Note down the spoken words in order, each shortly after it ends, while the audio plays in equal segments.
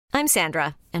I'm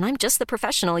Sandra, and I'm just the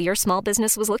professional your small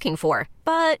business was looking for.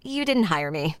 But you didn't hire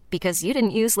me because you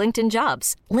didn't use LinkedIn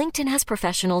Jobs. LinkedIn has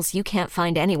professionals you can't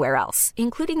find anywhere else,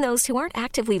 including those who aren't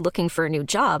actively looking for a new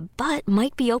job, but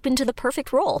might be open to the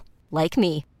perfect role, like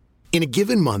me. In a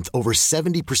given month, over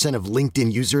 70% of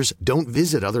LinkedIn users don't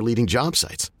visit other leading job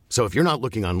sites. So if you're not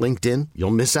looking on LinkedIn,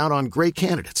 you'll miss out on great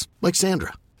candidates like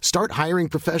Sandra. Start hiring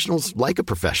professionals like a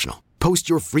professional. Post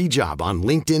your free job on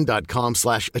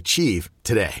linkedin.com/achieve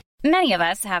today. Many of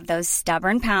us have those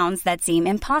stubborn pounds that seem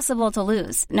impossible to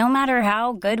lose, no matter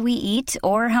how good we eat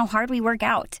or how hard we work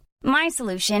out. My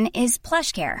solution is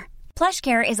PlushCare.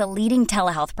 PlushCare is a leading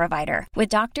telehealth provider with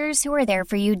doctors who are there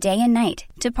for you day and night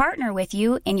to partner with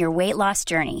you in your weight loss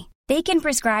journey. They can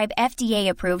prescribe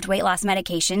FDA-approved weight loss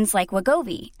medications like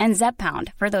Wegovy and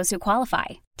Zepbound for those who qualify.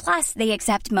 Plus, they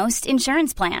accept most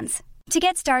insurance plans. To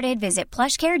get started, visit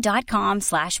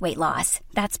plushcare.com/weightloss.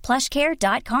 That's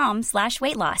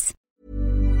plushcare.com/weightloss.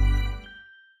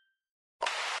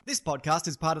 This podcast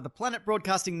is part of the Planet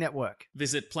Broadcasting Network.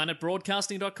 Visit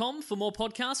planetbroadcasting.com for more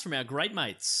podcasts from our great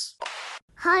mates.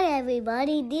 Hi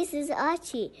everybody, this is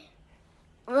Archie.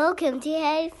 Welcome to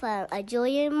Hey Fam. Enjoy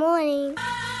your morning.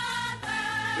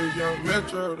 If Young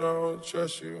Metro don't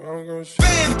trust you, I'm gonna shoot.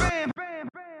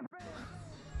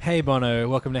 Hey Bono,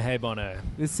 welcome to Hey Bono.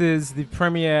 This is the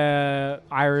premier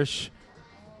Irish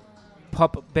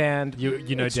pop band.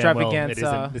 You know damn well it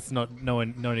extravaganza. isn't. It's not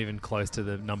even close to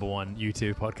the number one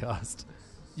U2 podcast.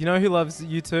 You know who loves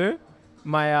U2?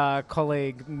 My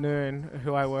colleague Noon,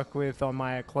 who I work with on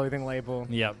my clothing label.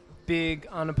 Yep. Big,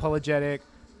 unapologetic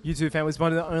U2 fan. Was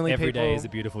one of the only Every people. day is a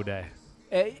beautiful day.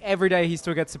 Every day he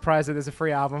still gets surprised that there's a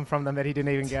free album from them that he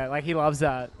didn't even get. Like, he loves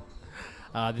that.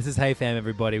 This is Hey Fam,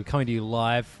 everybody. We're coming to you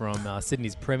live from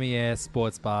Sydney's premier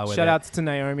sports bar. Shout outs to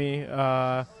Naomi,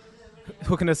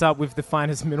 hooking us up with the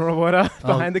finest mineral water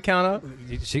behind the counter.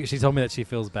 She told me that she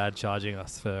feels bad charging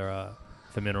us for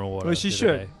mineral water. Well, she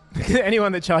should.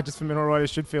 Anyone that charges for mineral water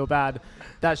should feel bad.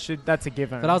 That's a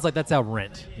given. But I was like, that's our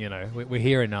rent. You know, we're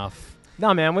here enough.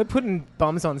 No, man, we're putting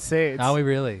bums on seats. Are we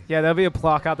really? Yeah, there'll be a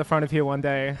plaque out the front of here one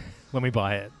day. When we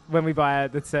buy it.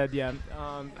 That said, yeah.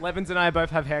 Levins and I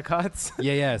both have haircuts.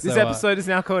 Yeah. This episode is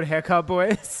now called Haircut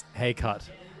Boys. Hey Cut.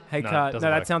 No, that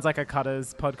work. sounds like a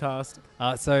Cutters podcast.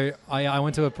 So I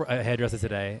went to a hairdresser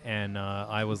today, and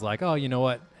I was like, oh, you know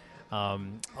what?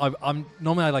 I'm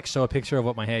normally I like show a picture of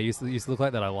what my hair used to look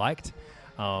like that I liked.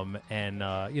 I do.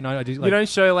 Like, you don't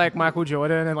show like Michael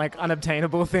Jordan and like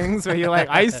unobtainable things where you're like,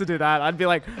 I used to do that. I'd be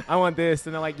like, I want this,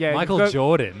 and they're like, yeah, Michael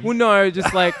Jordan. Well, no,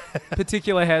 just like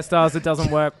particular hairstyles that doesn't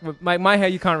work. My hair,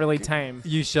 you can't really tame.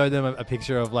 You show them a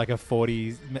picture of like a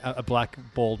black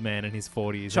bald man in his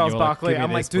 40s. Charles Barkley. Like,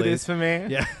 I'm like, do this for me.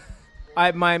 Yeah.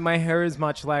 My hair is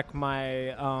much like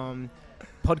my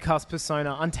podcast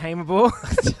persona, untamable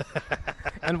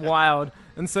and wild.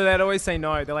 And so they'd always say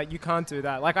no. They're like, you can't do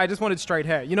that. Like, I just wanted straight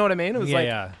hair. You know what I mean? It was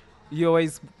you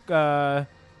always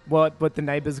what the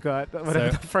neighbours got, whatever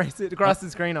the phrase is. The grass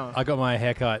is greener. I got my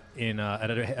haircut in at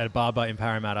a barber in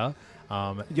Parramatta.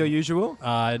 Your usual?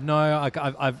 No, I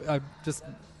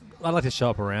like to show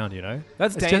up around. You know,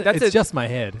 it's just my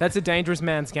head. That's a dangerous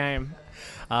man's game.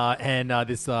 And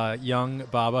this young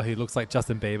barber who looks like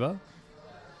Justin Bieber.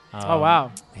 Oh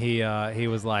wow! He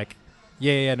was like,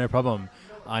 yeah, no problem.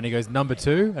 And he goes, number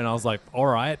 2, and I was like, all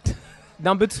right.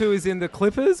 Number 2 is in the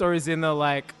Clippers, or is in the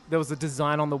like there was a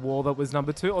design on the wall that was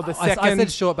number 2, or the second? I said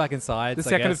short back and sides. The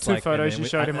second of two photos you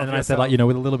showed him. And then I said like, with a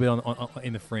little bit on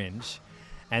in the fringe.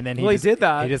 And then he did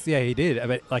that. He did.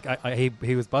 But like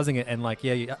he was buzzing it, and like, do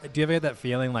you ever get that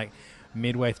feeling like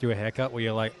midway through a haircut where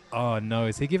you're like, oh no,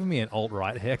 is he giving me an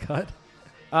alt-right haircut?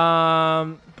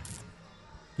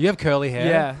 You have curly hair.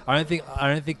 Yeah. I don't think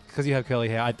because you have curly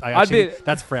hair.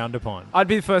 That's frowned upon. I'd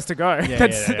be the first to go.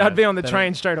 I'd be on the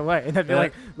train straight away, and they'd be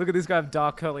like, "Look at this guy with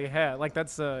dark curly hair." Like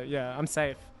that's I'm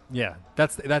safe. Yeah,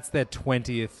 that's their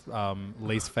 20th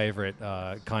least favorite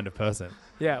kind of person.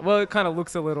 Yeah, well, it kind of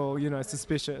looks a little,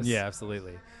 suspicious. Yeah,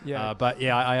 absolutely. Yeah, but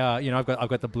yeah, I've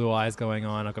got the blue eyes going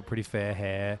on. I've got pretty fair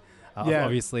hair.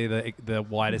 Obviously the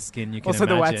whitest skin you can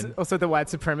imagine. Also the white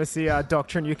supremacy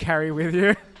doctrine you carry with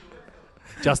you.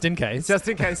 Just in case.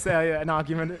 An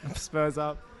argument spurs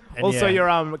up. And also,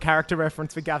 your character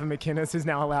reference for Gavin McInnes, who's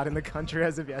now allowed in the country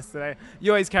as of yesterday.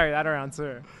 You always carry that around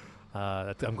too.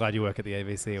 I'm glad you work at the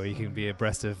ABC, where you can be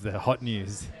abreast of the hot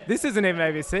news. This isn't even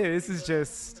ABC. This is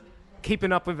just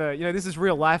keeping up with this is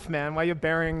real life, man. While you're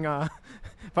burying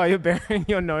while you're burying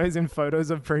your nose in photos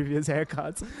of previous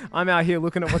haircuts, I'm out here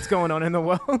looking at what's going on in the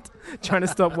world, trying to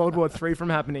stop World War III from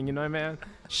happening, you know, man?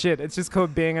 Shit, it's just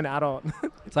called being an adult.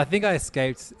 So I think I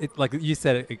escaped it. Like you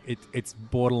said, it's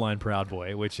borderline Proud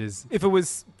Boy, which is If it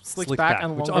was slicked back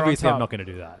and which longer obviously on top. I'm not going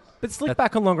to do that. But slicked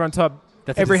back and longer on top,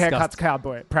 That's a every disgust-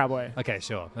 haircut's Proud Boy. Okay,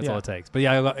 sure. That's Yeah. all it takes. But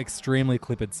yeah, I got extremely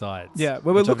clipped sides. Yeah,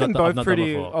 well, we're which I've looking not- I've both not done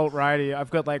pretty before. alt-righty. I've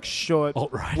got like short,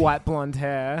 Alt-righty. white blonde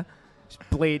hair,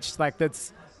 bleached, like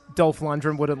that's Dolph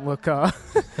Lundgren wouldn't look out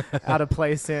of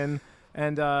place in.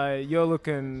 And you're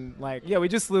looking like, yeah, we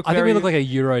just look I think very... we look like a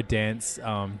Euro dance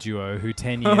duo who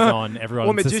 10 years on, everyone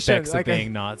Or magicians, suspects of like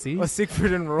being Nazis. Or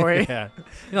Siegfried and Roy. Yeah.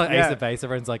 You know, like Yeah. Ace of Base,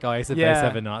 everyone's like, oh, Ace of Yeah. Base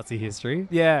have a Nazi history.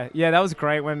 Yeah, that was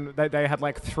great when they had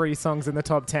like 3 songs in the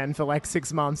top 10 for like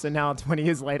 6 months, and now 20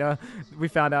 years later, we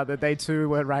found out that they too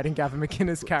were writing Gavin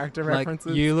McInnes character Like,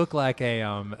 references. you look like a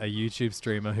YouTube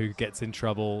streamer who gets in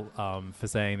trouble for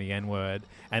saying the N-word,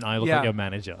 and I look Yeah. like your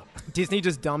manager. Disney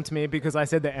just dumped me because I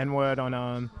said the N-word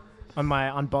on my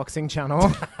unboxing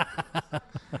channel.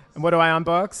 And what do I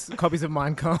unbox? Copies of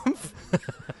Mein Kampf.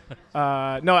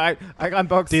 No, I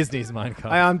unbox Disney's Mein Kampf.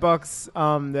 I unbox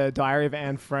the Diary of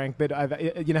Anne Frank,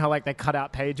 but you know how like they cut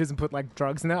out pages and put like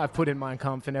drugs in there? I've put in Mein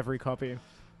Kampf in every copy.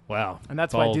 Wow. And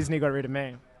that's why Bold. Disney got rid of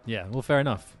me. Yeah, well, fair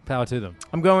enough. Power to them.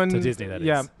 I'm going... To Disney, that is.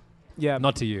 Yeah. Yeah.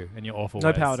 Not to you and your awful No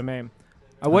ways. power to me.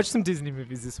 I watched some Disney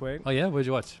movies this week. Oh, yeah? What'd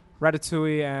you watch?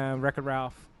 Ratatouille and Wreck-It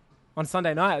Ralph. On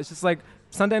Sunday night. It's just like,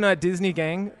 Sunday night Disney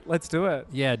gang, let's do it.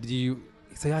 Yeah, did you...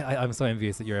 See, I'm so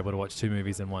envious that you're able to watch 2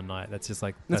 movies in one night. That's just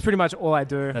like... That's pretty much all I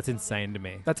do. That's insane to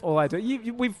me. That's all I do.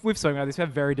 We've spoken about this. We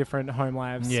have very different home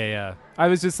lives. Yeah. I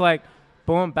was just like,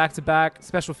 boom, back to back,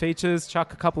 special features,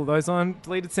 chuck a couple of those on.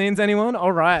 Deleted scenes, anyone?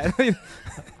 All right.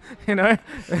 You know?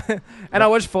 And I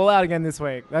watched Fallout again this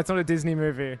week. That's not a Disney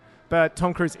movie. But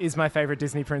Tom Cruise is my favorite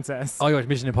Disney princess. Oh, you watched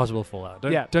Mission Impossible Fallout.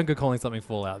 Yeah. Don't go calling something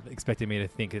Fallout, expecting me to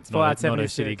think it's Fallout not a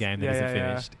 76. shitty game that isn't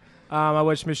finished. I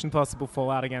watched Mission Impossible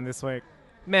Fallout again this week.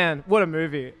 Man, what a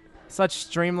movie. Such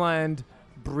streamlined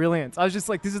brilliance. I was just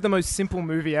like, this is the most simple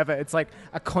movie ever. It's like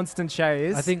a constant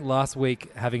chase. I think last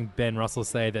week, having Ben Russell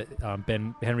say that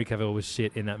Henry Cavill was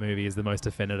shit in that movie is the most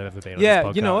offended I've ever been on this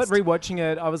podcast. You know what? Rewatching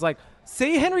it, I was like,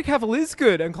 see, Henry Cavill is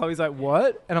good. And Chloe's like,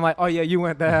 what? And I'm like, oh yeah, you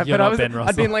weren't there. You're but not Ben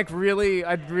Russell.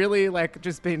 I'd really like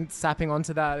just been sapping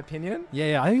onto that opinion.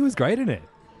 Yeah, I think he was great in it.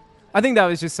 I think that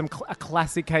was just a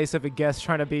classic case of a guest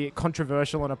trying to be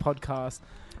controversial on a podcast.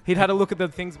 He'd had a look at the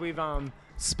things we've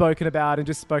spoken about and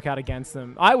just spoke out against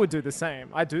them. I would do the same.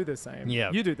 I do the same.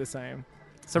 Yeah. You do the same.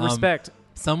 So respect.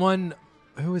 Someone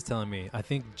who was telling me, I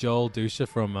think Joel Dusha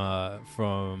from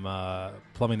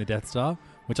Plumbing the Death Star,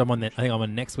 which I think I'm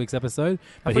on next week's episode.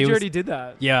 I thought you already did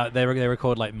that. Yeah, they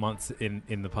record like months in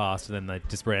the past, and then they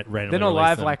just randomly They're not release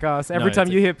live them. like us. No, Every time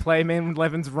it's you hear play, me and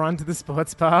Levins run to the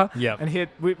sports bar Yep.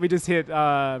 and we just hit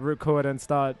record and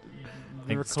start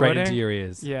recording. straight into your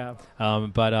ears. Yeah.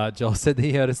 But Joel said that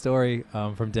he heard a story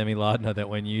from Demi Lardner that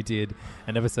when you did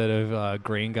an episode of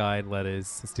Green Guide Letters,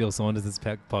 Steele Saunders'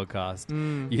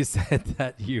 podcast, you said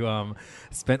that you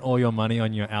spent all your money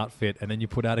on your outfit and then you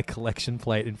put out a collection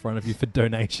plate in front of you for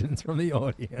donations from the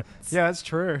audience. Yeah, that's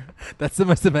true. That's the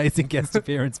most amazing guest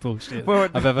appearance bullshit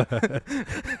I've ever heard.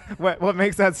 What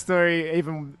makes that story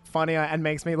even funnier and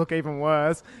makes me look even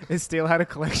worse is Steele had a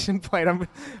collection plate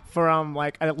for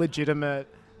like a legitimate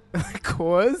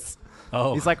cause.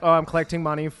 Oh. He's like, oh, I'm collecting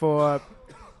money for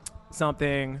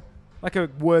something, like a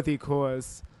worthy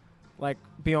cause, like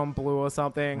Beyond Blue or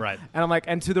something. Right. And I'm like,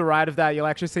 and to the right of that, you'll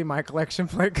actually see my collection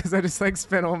plate because I just like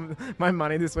spent all my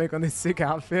money this week on this sick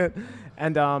outfit,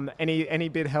 and any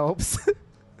bit helps.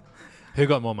 Who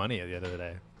got more money at the end of the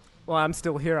day? Well, I'm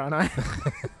still here, aren't I?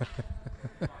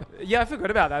 Yeah, I forgot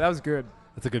about that. That was good.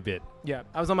 That's a good bit. Yeah,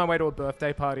 I was on my way to a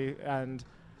birthday party and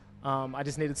I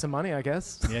just needed some money, I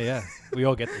guess. Yeah. We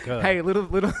all get the curve. Hey,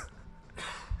 little.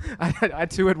 I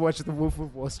too had watched The Wolf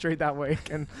of Wall Street that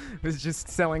week and was just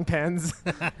selling pens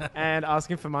and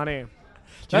asking for money.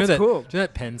 That's cool. Do you know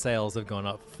that pen sales have gone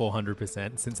up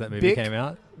 400% since that movie Bic came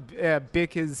out? Yeah,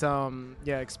 Bic is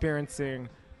experiencing.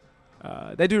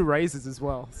 They do razors as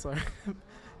well, so.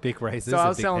 Bic razors. So I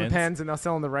was Bic selling pens and I was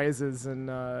selling the razors and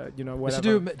whatever. We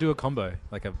should do a combo,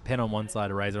 like a pen on one side,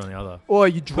 a razor on the other. Or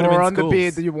you them in draw on the schools.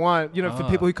 beard that you want, for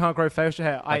people who can't grow facial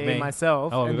hair, Like i.e. me.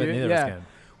 myself. Oh, and we you. neither of us can.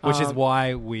 Which is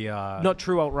why we are... Not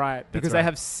true alt-right, because right. they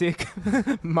have sick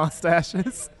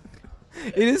mustaches.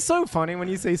 It is so funny when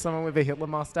you see someone with a Hitler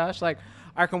mustache. Like,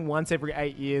 I reckon once every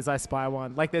 8 years I spy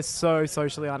one. Like, they're so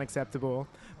socially unacceptable.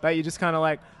 But you just kind of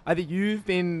like, either you've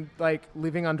been, like,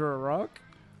 living under a rock,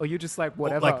 or you're just like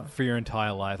whatever. Like for your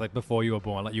entire life, like before you were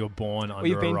born, like you were born under or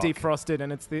you've a been rock. defrosted,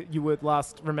 and you would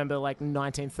last remember like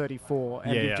 1934,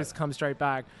 and Yeah, you've yeah. just come straight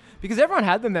back because everyone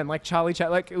had them then, like Charlie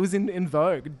Chaplin, like it was in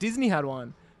vogue. Disney had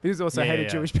one. He was also Yeah, hated yeah.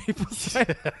 Jewish people, so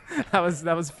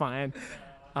that was fine.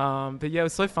 But yeah, it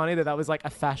was so funny that was like a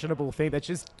fashionable thing that's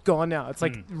just gone now. It's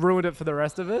like ruined it for the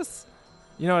rest of us.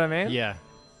 You know what I mean? Yeah.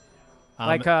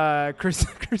 Like Chris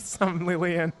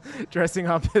Lillian dressing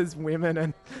up as women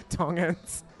and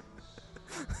Tongans.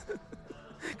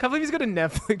 Can't believe he's got a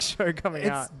Netflix show coming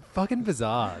out. It's fucking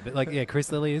bizarre. But like, yeah,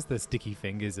 Chris Lilly is the sticky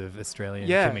fingers of Australian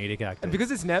comedic actors. And because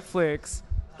it's Netflix,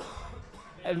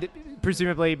 and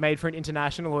presumably made for an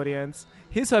international audience,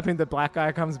 he's hoping the black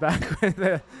guy comes back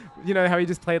with you know how he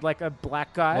just played like a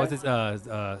black guy? What was it?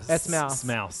 S-Mouse.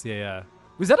 Smouse, yeah.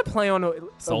 Was that a play on a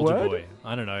Soldier word? Boy.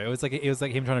 I don't know. It was like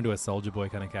him trying to do a Soldier Boy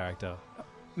kind of character.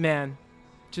 Man,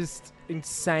 just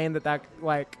insane that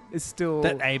like is still...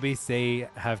 That ABC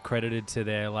have credited to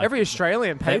their like... Every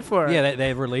Australian paid for it. Yeah,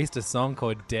 they've released a song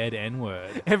called Dead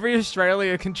N-Word. Every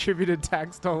Australia contributed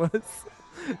tax dollars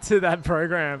to that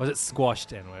program. Was it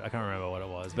Squashed N-Word? I can't remember what it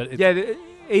was. But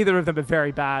either of them are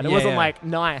very bad. It Yeah, wasn't yeah. like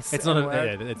nice. It's not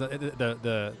N-word.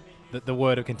 it's the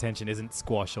word of contention isn't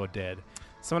squash or dead.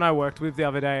 Someone I worked with the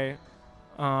other day,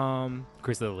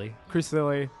 Chris Lilly. Chris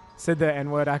Lilly, said the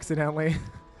N-word accidentally.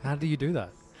 How do you do that?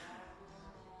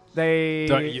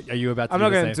 Are you about to I'm do not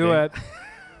the going same to do thing? it.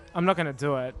 I'm not going to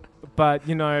do it. But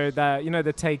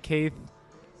the Take Keith,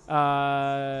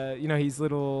 his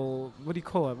little, what do you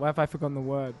call it? Why have I forgotten the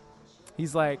word?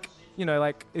 He's like,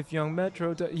 like if Young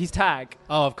Metro, he's tag.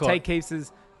 Oh, of course. Take Keith's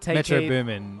is Take Metro Keith,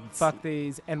 Boomin. fuck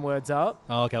these N-words up.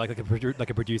 Oh, okay, like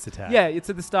a producer tag. Yeah, it's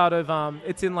at the start of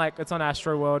it's on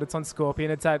Astro World, it's on Scorpion,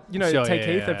 it's at Sure, Take yeah,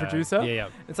 Keith, yeah, the yeah. producer. Yeah, yeah.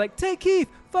 It's like Take Keith,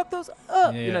 fuck those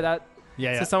up. Yeah, You know yeah. that.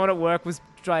 Yeah, So yeah. someone at work was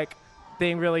like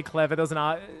being really clever. There was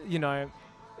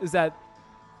is that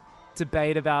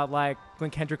debate about like when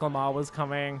Kendrick Lamar was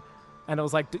coming, and it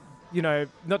was like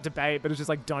not debate, but it was just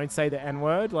like don't say the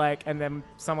N-word, like, and then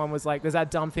someone was like, there's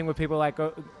that dumb thing where people are like,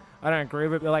 oh, I don't agree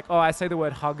with it. They're like, oh, I say the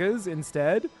word huggers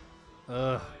instead.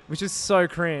 Ugh. Which is so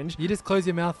cringe. You just close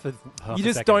your mouth for half You a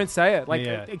just second. don't say it, like,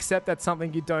 Yeah. except that's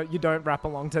something you don't rap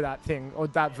along to that thing or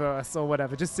that verse or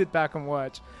whatever. Just sit back and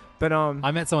watch. But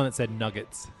I met someone that said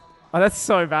nuggets. oh, that's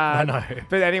so bad. I know.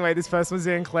 But anyway, this person was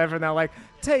being clever, and they're like,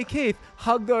 "Take Keith,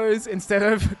 hug those instead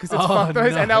of because it's Oh, fuck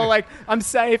those," no. and they were like, "I'm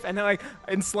safe," and they're like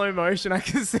in slow motion, I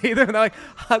can see them, and they're like,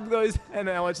 "Hug those," and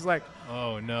I was just like,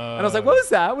 Oh, no. and I was like, "What was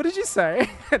that? What did you say?"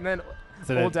 And then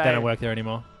So all they day. don't work there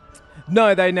anymore?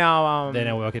 No, they now They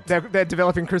now work at... They're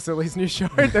developing Chris Lilly's new show.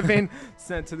 They've been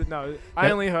sent to the I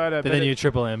But- only heard it. They're but the new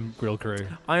Triple M grill crew.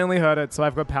 I only heard it, so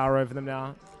I've got power over them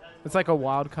now. It's like a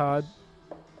wild card.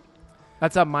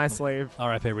 That's up my sleeve.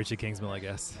 R.I.P. Richard Kingsmill, I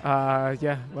guess.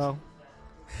 Yeah, well.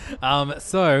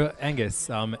 So, Angus,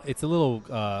 it's a little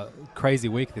crazy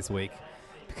week this week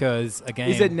because, again...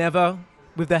 Is it never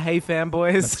with the Hey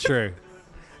Fanboys? That's true.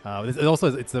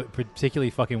 It's a particularly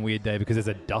fucking weird day because there's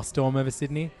a dust storm over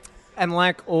Sydney. And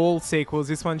like all sequels,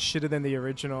 this one's shitter than the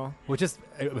original. Which just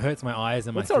it hurts my eyes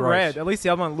and my What's throat. a red? At least the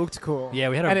other one looked cool. Yeah,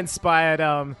 we had and inspired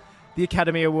the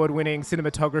Academy Award-winning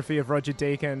cinematography of Roger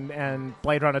Deakins and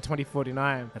Blade Runner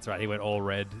 2049. That's right. He went all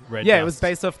red. Yeah, dust. it was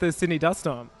based off the Sydney dust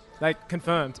storm. Like,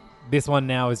 confirmed. This one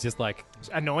now is just like... It's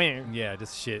annoying. Yeah,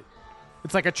 just shit.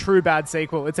 It's like a true bad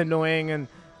sequel. It's annoying and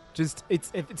just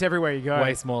it's everywhere you go.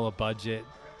 Way smaller budget.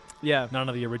 Yeah. None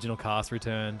of the original cast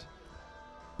returned.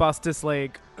 Bustus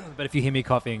League. But if you hear me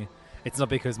coughing, it's not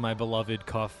because my beloved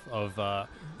cough of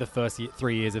the first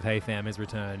 3 years of Hey Fam has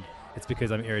returned. It's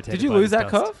because I'm irritated. Did you by lose this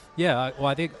that dust. cough? Yeah.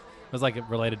 I think it was like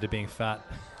related to being fat.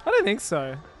 I don't think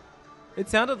so. It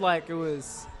sounded like it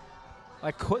was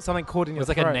like something caught in It your was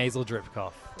like throat. a nasal drip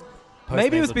cough.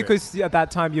 Maybe it was Post-nasal drip. because at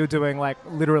that time you were doing like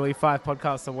literally 5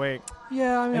 podcasts a week.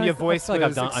 Yeah, I mean, And your voice I feel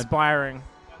was like I've done, expiring.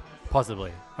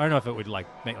 Possibly. I don't know if it would like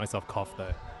make myself cough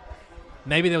though.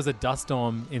 Maybe there was a dust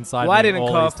storm inside Well, I me didn't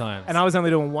all cough, these times. and I was only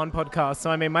doing 1 podcast, so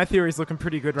I mean my theory's looking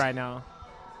pretty good right now.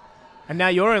 And now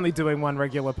you're only doing 1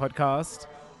 regular podcast.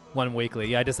 1 weekly.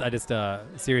 Yeah, I just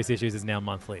Serious Issues is now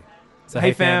monthly. So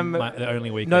Hey Fam, the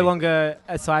only weekly. no longer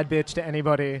a side bitch to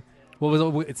anybody.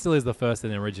 Well, it still is the first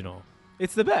and the original.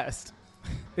 It's the best.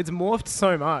 It's morphed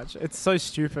so much. It's so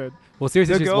stupid. Well, Serious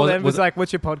The Issues girl then was was like,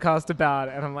 "What's your podcast about?"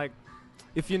 And I'm like,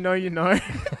 "If you know, you know."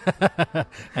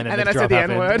 and then I said the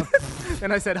N word.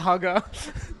 Then I said hugger.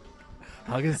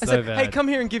 Hug is I so said, bad. "Hey, come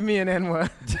here and give me an N word."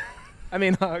 I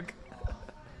mean, hug.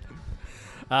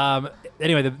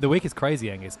 Anyway, the week is crazy,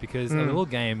 Angus, because a little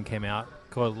game came out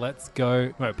called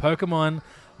Pokemon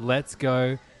Let's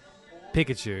Go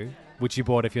Pikachu, which you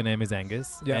bought if your name is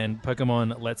Angus, Yeah. and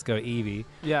Pokemon Let's Go Eevee,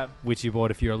 Yeah. which you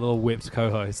bought if you're a little whipped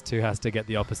co-host who has to get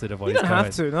the opposite of what You his don't have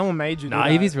co-host. to. No one made you do Nah,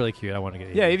 that. Eevee's really cute. I want to get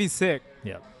Eevee. Yeah, Eevee's sick.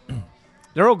 Yeah.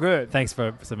 They're all good. Thanks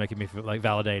for making me feel like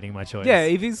validating my choice. Yeah,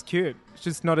 Eevee's cute. It's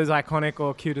just not as iconic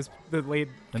or cute as the lead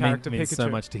character It means Pikachu. so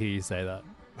much to hear you say that.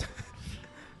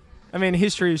 I mean,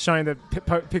 history is showing that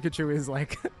Pikachu is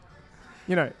like,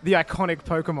 the iconic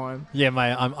Pokemon. Yeah,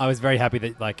 I was very happy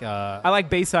that like I like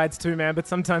B-sides too, man, but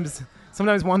sometimes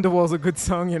Wonderwall's a good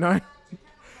song,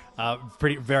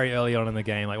 very early on in the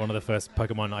game, like one of the first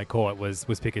Pokemon I caught was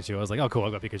Pikachu. I was like, oh cool,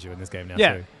 I've got Pikachu in this game now.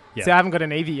 Yeah. So, yeah. See, I haven't got an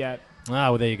Eevee yet. Ah,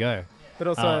 well there you go. But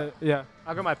also,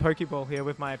 I got my Pokeball here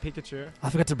with my Pikachu. I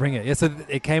forgot to bring it. Yeah, so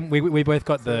it came. We both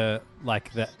got the.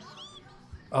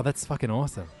 Oh, that's fucking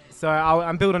awesome. So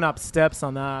I'm building up steps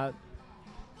on that.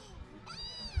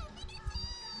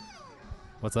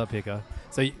 What's up, Pika?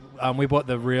 So we bought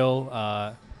the real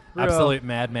Absolute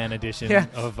Madman edition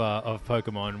of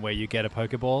Pokemon, where you get a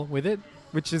Pokeball with it,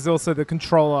 which is also the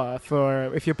controller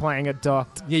for if you're playing it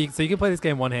docked. Yeah, so you can play this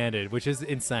game one-handed, which is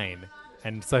insane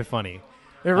and so funny.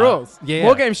 It rules. Yeah,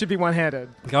 more games should be one-handed.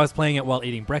 Like I was playing it while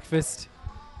eating breakfast.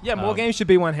 Yeah, more games should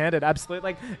be one-handed.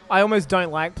 Absolutely. Like I almost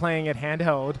don't like playing it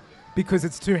handheld because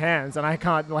it's two hands and I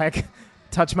can't like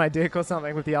touch my dick or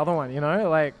something with the other one.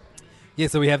 Like. Yeah,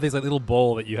 so we have this like little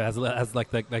ball that you has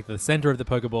like the center of the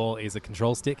Pokeball is a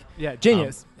control stick. Yeah,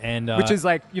 genius. And which is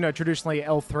like traditionally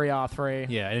L3 R3.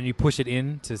 Yeah, and then you push it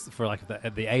in for like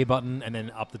the A button, and then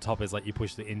up the top is like you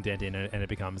push the indent in, and it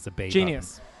becomes a B.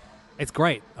 Genius. Button. It's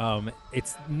great.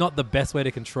 It's not the best way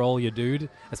to control your dude,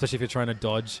 especially if you're trying to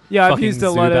dodge. Yeah, I've fucking used a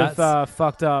lot Zubats. of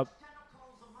fucked up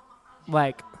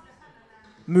like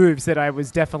moves that I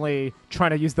was definitely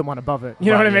trying to use the one above it.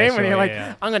 You know what I mean? Sure, when you're like,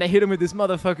 yeah. I'm going to hit him with this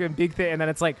motherfucking big thing, and then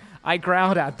it's like, I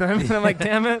growled at them, and I'm like,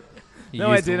 damn it.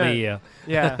 No, I didn't.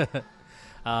 Yeah.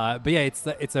 But yeah,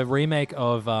 it's a remake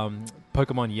of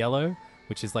Pokemon Yellow,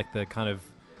 which is like the kind of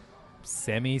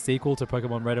semi-sequel to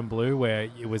Pokemon Red and Blue, where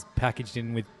it was packaged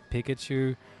in with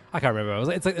Pikachu. I can't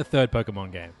remember. It's like the third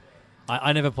Pokemon game.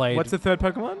 I never played. What's the third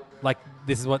Pokemon? Like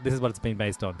this is what it's been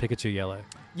based on. Pikachu Yellow.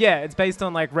 Yeah, it's based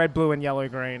on like Red, Blue, and Yellow,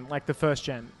 Green, like the first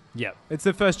gen. Yeah, it's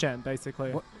the first gen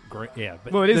basically. Yeah,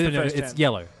 but well, it is the first gen. It's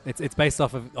Yellow. It's based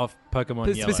off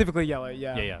Pokemon Yellow. Specifically Yellow,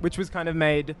 yeah. Which was kind of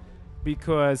made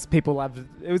because people loved.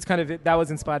 It was kind of that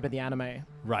was inspired by the anime.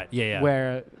 Right. Yeah.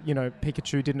 Where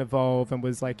Pikachu didn't evolve and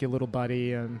was like your little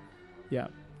buddy, and yeah.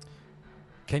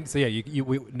 We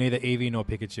neither Eevee nor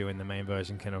Pikachu in the main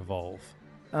version can evolve.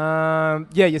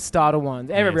 Your starter ones.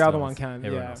 Every other one can.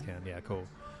 Everyone else can. Yeah, cool.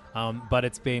 But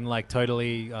it's been like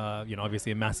totally,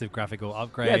 obviously a massive graphical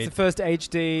upgrade. Yeah, it's the first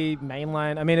HD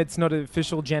mainline. I mean, it's not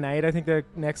official Gen 8. I think the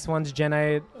next one's Gen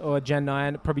 8 or Gen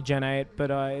 9, probably Gen 8.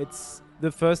 But it's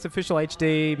the first official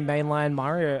HD mainline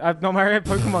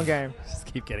Pokemon game. Just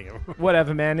keep getting it.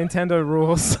 Whatever, man. Nintendo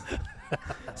rules.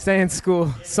 Stay in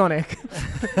school. Sonic.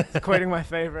 Quoting my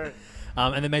favorite.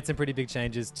 And they made some pretty big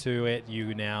changes to it.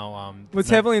 You now... it's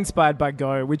heavily inspired by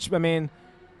Go, which, I mean...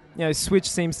 Switch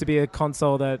seems to be a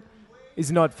console that is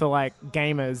not for like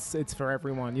gamers; it's for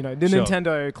everyone. The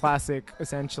Nintendo Classic,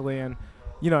 essentially, and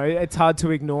it's hard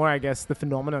to ignore, I guess, the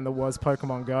phenomenon that was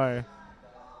Pokemon Go.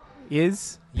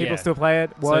 People still play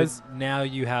it? So now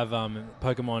you have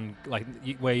Pokemon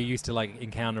where you used to like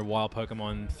encounter wild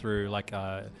Pokemon through like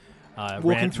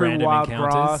walking through random wild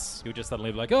encounters. grass. You'll just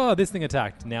suddenly be like, oh, this thing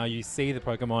attacked. Now you see the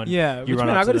Pokemon. Yeah, you which run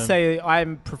I up got to them. say,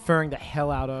 I'm preferring the hell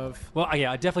out of. Well,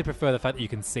 yeah, I definitely prefer the fact that you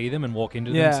can see them and walk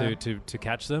into them to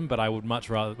catch them. But I would much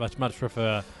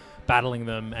prefer battling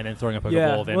them and then throwing a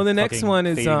Pokeball. Than the next one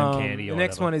is feeding them candy the or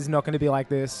next whatever. one is not going to be like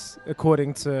this,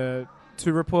 according to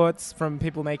two reports from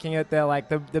people making it. They're like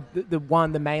the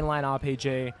mainline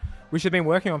RPG, which they've been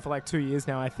working on for like 2 years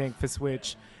now, I think, for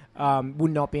Switch.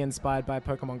 Would not be inspired by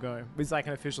Pokemon Go. It's like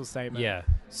an official statement. Yeah.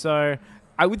 So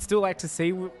I would still like to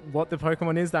see what the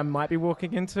Pokemon is that I might be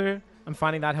walking into. I'm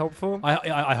finding that helpful.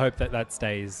 I hope that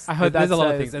stays. I hope there's that a lot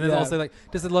of stays, things, and there's also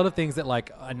there's a lot of things that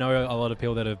like I know a lot of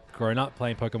people that have grown up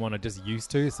playing Pokemon are just used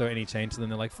to. So any change to them,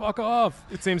 they're like, fuck off.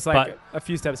 It seems like a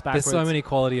few steps backwards. There's so many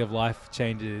quality of life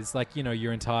changes, like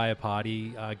your entire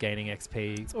party gaining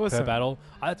XP per battle.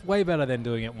 It's way better than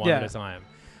doing it one at a time.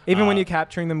 Even when you're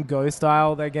capturing them Go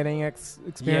style, they're getting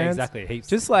experience. Yeah, exactly. Heaps.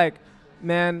 Just like,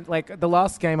 man, like the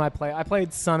last game I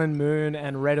played Sun and Moon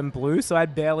and Red and Blue, so I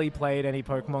barely played any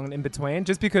Pokemon in between,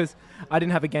 just because I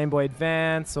didn't have a Game Boy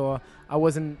Advance, or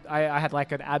I had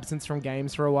like an absence from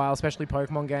games for a while, especially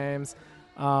Pokemon games.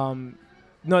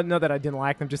 Not that I didn't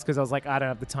like them, just because I was like, I don't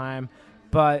have the time.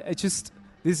 But it's just,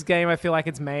 this game, I feel like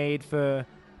it's made for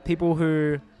people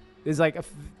who, there's like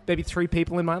maybe 3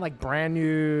 people in mind, like brand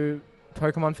new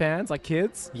Pokemon fans, like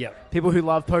kids. Yep. People who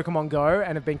love Pokemon Go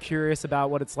and have been curious about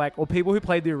what it's like, or people who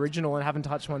played the original and haven't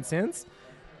touched one since,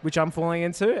 which I'm falling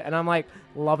into, and I'm like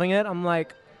loving it. I'm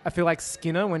like, I feel like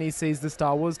Skinner when he sees the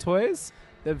Star Wars toys,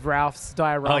 the Ralph's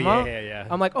diorama. Oh yeah.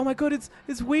 I'm like, oh my god,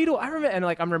 it's Weedle. I remember, and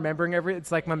like I'm remembering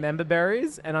it's like my member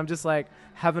berries, and I'm just like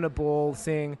having a ball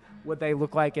seeing what they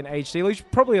look like in HD. Which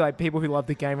probably like people who love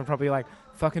the game are probably like,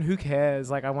 fucking who cares?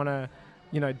 Like I want to,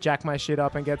 jack my shit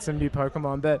up and get some new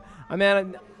Pokemon. But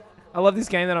I love this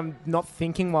game that I'm not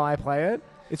thinking while I play it.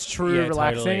 It's true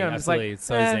relaxing. Totally, I'm just like, it's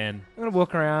so zen. I'm gonna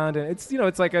walk around, and it's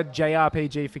it's like a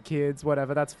JRPG for kids,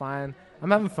 whatever. That's fine. I'm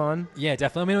having fun. Yeah,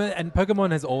 definitely. I mean, and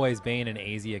Pokemon has always been an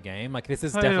easier game. Like this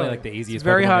is definitely like the easiest. It's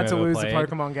very Pokemon hard I've to ever lose played. a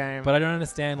Pokemon game. But I don't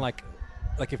understand like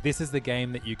if this is the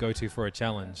game that you go to for a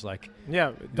challenge, like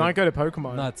don't go to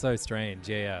Pokemon. No, it's so strange.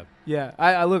 Yeah.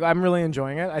 I look, I'm really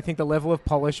enjoying it. I think the level of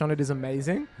polish on it is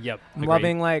amazing. Yep. I'm agreed.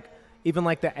 loving like even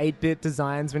like the 8-bit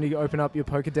designs when you open up your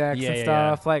Pokedex and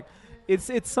stuff. Like it's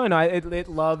so nice.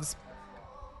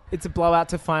 It's a blowout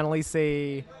to finally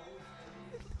see.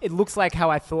 It looks like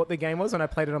how I thought the game was when I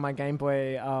played it on my Game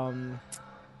Boy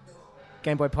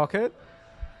Pocket.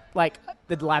 Like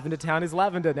the Lavender Town is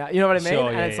lavender now. You know what I mean? Sure,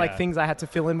 and it's like things I had to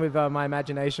fill in with my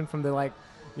imagination from the like,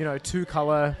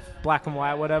 2-color black and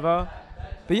white, whatever.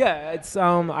 But yeah, it's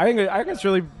I think it's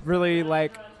really, really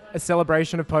like a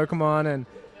celebration of Pokemon, and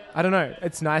I don't know.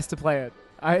 It's nice to play it.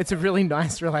 It's a really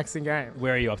nice, relaxing game.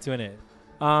 Where are you up to in it?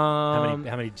 How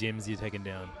many gyms are you taking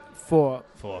down? 4.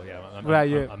 4, yeah. What about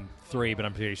you? I'm 3, but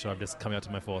I'm pretty sure I'm just coming up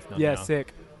to my 4th now. Yeah,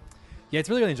 sick. Yeah, it's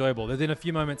really, really enjoyable. There's been a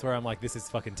few moments where I'm like, this is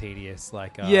fucking tedious.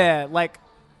 Like, like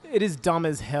it is dumb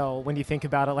as hell when you think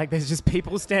about it. Like, there's just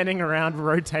people standing around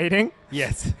rotating.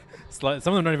 Yes. It's like,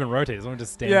 some of them don't even rotate. Some of them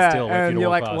just stand still. And you're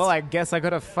like, past. well, I guess I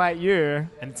got to fight you.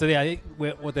 And so, I think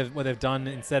what they've done,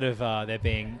 instead of there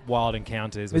being wild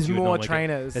encounters, there's more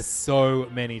trainers. There's so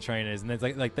many trainers, and there's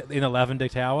like in the Lavender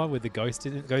Tower with the ghost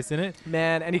in it.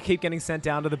 Man, and you keep getting sent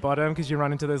down to the bottom because you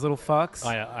run into those little fucks.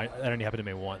 That only happened to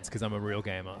me once because I'm a real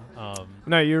gamer.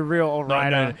 No, you're a real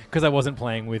all-righter. No, because I wasn't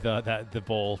playing with the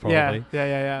ball probably.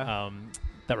 Yeah.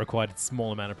 That required a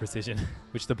small amount of precision,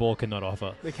 which the ball cannot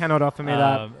offer. They cannot offer me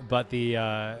that. But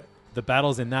the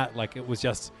battles in that, like, it was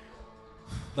just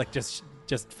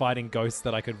fighting ghosts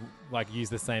that I could like use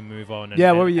the same move on.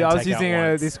 What were you? I was using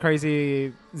this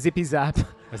crazy Zippy Zap. I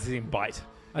was using Bite.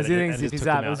 I was using Zippy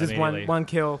Zap. It was just one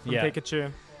kill from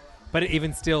Pikachu. But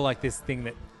even still, like this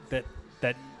thing that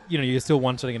you're still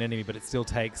one-shotting an enemy, but it still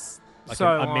takes like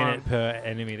a minute per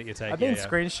enemy that you take. I've been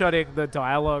screenshotting the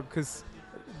dialogue because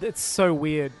it's so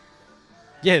weird.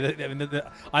 Yeah,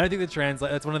 I don't think the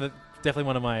translate. That's definitely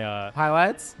one of my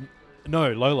highlights.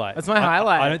 No, lowlight. That's my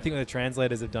highlight. I don't think the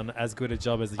translators have done as good a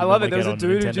job as I love it. There was a on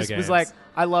dude who Nintendo just games. was like,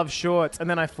 I love shorts. And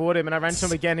then I fought him and I ran to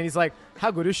him again and he's like,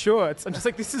 how good are shorts? I'm just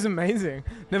like, this is amazing.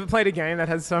 Never played a game that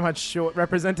has so much short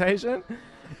representation.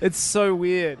 It's so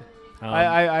weird.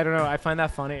 I don't know. I find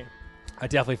that funny. I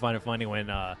definitely find it funny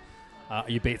when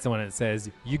you beat someone and it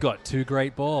says, you got 2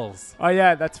 great balls. Oh,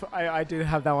 yeah. I do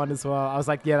have that one as well. I was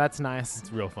like, yeah, that's nice.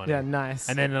 It's real funny. Yeah, nice.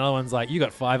 And then another one's like, you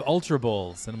got 5 ultra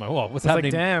balls. And I'm like, whoa, what's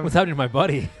happening? Like, damn. What's happening to my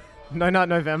body? No Nut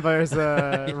November is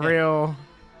a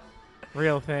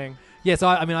real thing. Yeah, so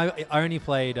I only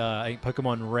played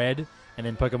Pokemon Red and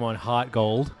then Pokemon Heart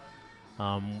Gold,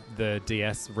 the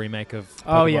DS remake of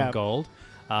Pokemon Gold.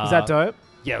 Was that dope?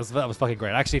 Yeah, that was fucking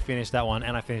great. I actually finished that one,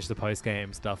 and I finished the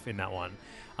post-game stuff in that one.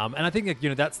 And I think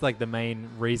that's like the main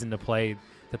reason to play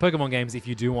the Pokemon games if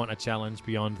you do want a challenge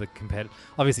beyond the competitive.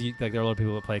 Obviously, there are a lot of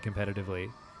people that play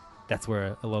competitively. That's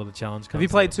where a lot of the challenge comes. Have you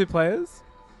played 2 players?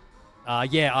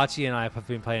 Yeah, Archie and I have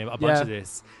been playing a bunch of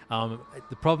this.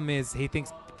 The problem is he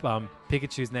thinks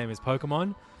Pikachu's name is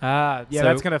Pokemon. So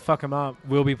that's going to fuck him up.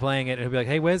 We'll be playing it and he'll be like,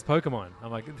 hey, where's Pokemon? I'm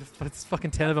like, it's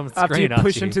fucking 10 of them on After screen, you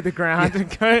push Archie. him to the ground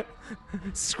and go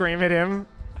scream at him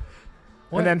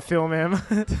and then film him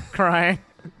crying.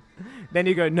 Then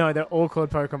you go, no, they're all called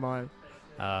Pokemon.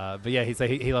 But yeah,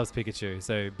 he loves Pikachu.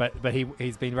 So, but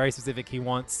he's been very specific. He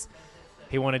wanted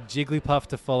Jigglypuff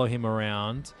to follow him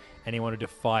around, and he wanted to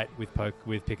fight with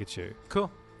Pikachu. Cool.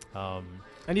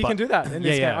 And you can do that in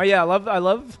this game. Yeah. Oh yeah, I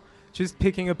love just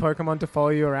picking a Pokemon to follow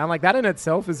you around. Like that in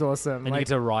itself is awesome. And you get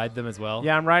to ride them as well.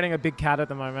 Yeah, I'm riding a big cat at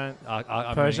the moment.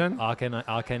 Persian.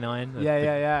 Arcanine.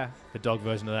 Yeah. The dog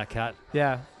version of that cat.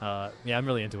 Yeah. I'm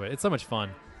really into it. It's so much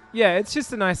fun. Yeah, it's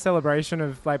just a nice celebration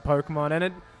of like Pokemon, and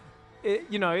it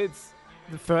it's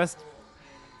the first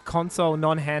console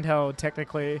non-handheld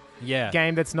technically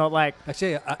game that's not like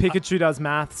actually Pikachu does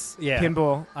maths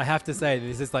pinball. I have to say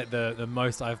this is like the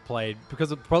most I've played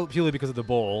purely because of the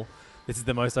ball. This is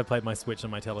the most I played my Switch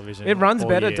on my television. It runs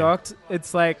better year. docked.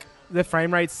 It's like the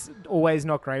frame rate's always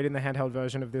not great in the handheld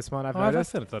version of this one. I've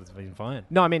noticed. I thought it's been fine.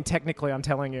 No, I mean technically, I'm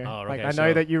telling you. Oh, like okay, I know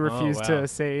sure. that you Oh, refuse wow. to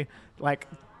see like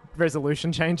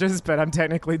resolution changes, but I'm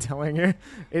technically telling you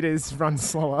it is run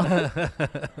slower.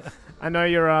 I know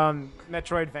your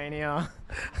Metroidvania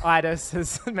itis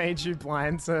has made you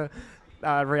blind to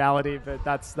reality, but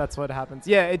that's what happens.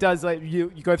 Yeah, it does. Like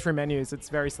you go through menus, it's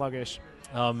very sluggish.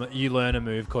 You learn a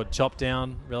move called Chop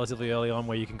Down relatively early on,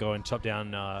 where you can go and chop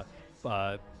down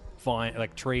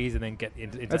trees and then get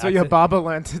into That's what your barber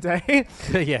learned today.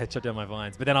 Yeah, chop down my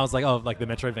vines. But then I was like, oh, like the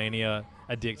Metroidvania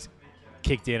addict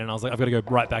kicked in, and I was like, I've got to go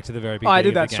right back to the very beginning. I did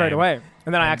of that the straight game. away,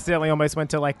 and then I accidentally almost went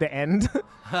to like the end,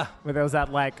 where there was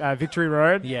that like Victory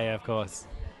Road. Yeah, of course.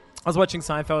 I was watching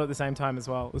Seinfeld at the same time as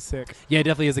well. It was sick. Yeah, it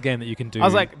definitely is a game that you can do. I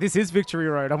was like, this is Victory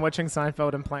Road. I'm watching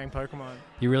Seinfeld and playing Pokemon.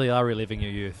 You really are reliving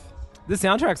your youth. The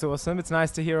soundtrack's awesome. It's nice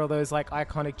to hear all those like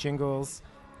iconic jingles,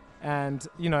 and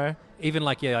you know, Even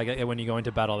like when you go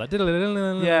into battle, that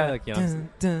yeah. like, you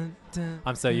know,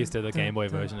 I'm so used to the Game Boy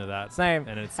version of that. Same.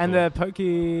 And it's and cool. the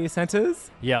Poke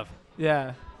Centers. Yep.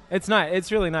 Yeah, it's nice.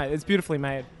 It's really nice. It's beautifully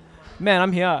made. Man,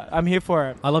 I'm here. I'm here for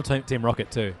it. I love Team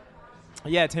Rocket too.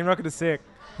 Yeah, Team Rocket is sick.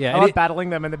 Yeah, I love battling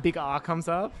them and the big R comes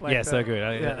up. Like yeah, so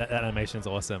good. That animation is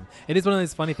awesome. It is one of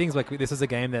those funny things. Like this was a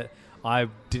game that I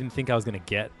didn't think I was going to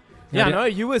get. Yeah, I know.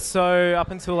 You were so,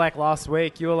 up until like last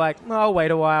week, you were like, no, I'll wait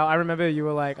a while. I remember you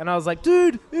were like, and I was like,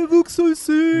 dude, it looks so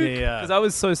sick. Yeah. Because I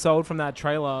was so sold from that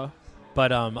trailer.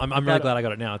 But I'm really glad I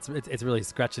got it now. It's really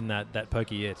scratching that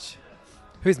pokey itch.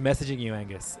 Who's messaging you,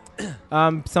 Angus?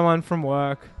 Someone from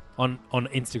work. On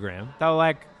Instagram. They were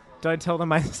like, don't tell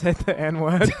them I said the N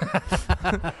word.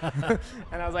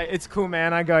 And I was like, it's cool,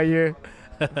 man. I got you.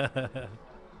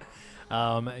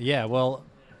 Yeah, well,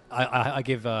 I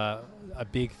give a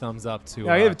big thumbs up to...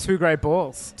 I give 2 great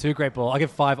balls. 2 great balls. I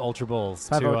give 5 Ultra Balls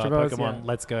to Ultra balls, Pokemon yeah.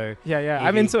 Let's Go. Yeah. Eevee.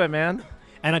 I'm into it, man.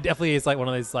 And it definitely is like one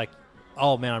of those like,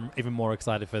 oh man, I'm even more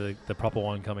excited for the proper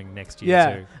one coming next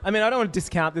year too. I mean, I don't want to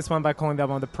discount this one by calling that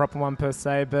one the proper one per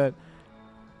se, but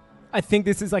I think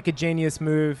this is like a genius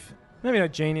move. Maybe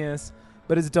not genius,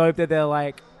 but it's dope that they're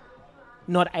like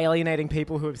not alienating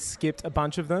people who have skipped a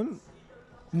bunch of them.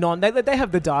 They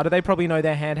have the data. They probably know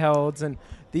their handhelds and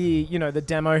the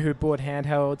demo who bought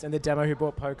handhelds and the demo who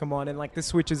bought Pokemon, and like the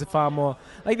Switch is a far more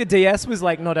like the DS was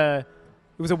like it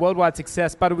was a worldwide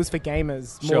success, but it was for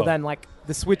gamers more than like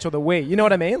the Switch or the Wii. You know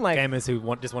what I mean? Like gamers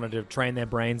who just wanted to train their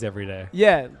brains every day.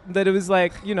 Yeah, that it was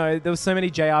like, there was so many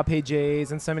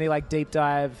JRPGs and so many like deep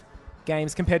dive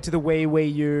games compared to the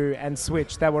Wii U, and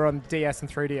Switch that were on DS and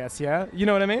 3DS, yeah? You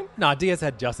know what I mean? No, DS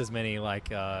had just as many like...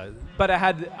 but it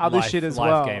had other shit as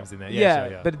well. Live games in there. Yeah,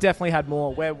 sure, yeah. But it definitely had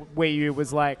more, where Wii U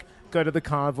was like, go to the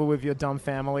carnival with your dumb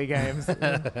family games.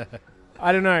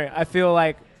 I don't know. I feel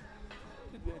like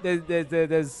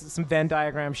there's some Venn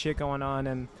diagram shit going on,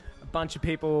 and a bunch of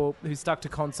people who stuck to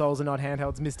consoles and not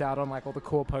handhelds missed out on like all the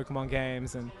core Pokemon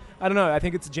games. And I don't know. I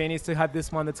think it's genius to have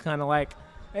this one that's kind of like,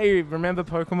 hey, remember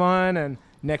Pokemon? And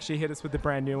next year hit us with the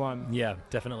brand new one. Yeah,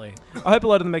 definitely. I hope a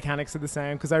lot of the mechanics are the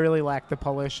same, because I really like the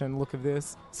polish and look of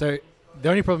this. So the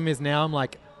only problem is now I'm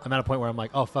at a point where I'm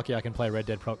like, oh, fuck yeah, I can play Red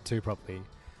Dead 2 properly.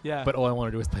 Yeah. But all I want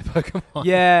to do is play Pokemon.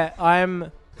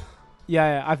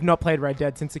 Yeah, I've not played Red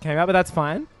Dead since it came out, but that's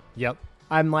fine. Yep.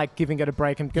 I'm like giving it a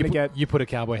break. I'm going to get... You put a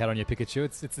cowboy hat on your Pikachu.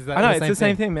 It's it's the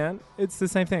same thing, man. It's the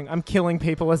same thing. I'm killing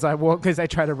people as I walk because they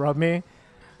try to rob me.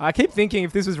 I keep thinking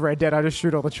if this was Red Dead, I'd just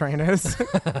shoot all the trainers.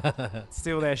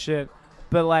 Steal their shit.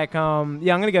 But like, I'm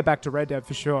going to get back to Red Dead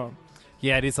for sure.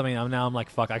 Yeah, it is something. I'm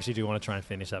like, fuck, I actually do want to try and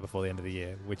finish that before the end of the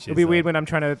year, which It'll be weird when I'm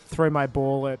trying to throw my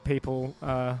ball at people.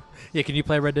 Yeah, can you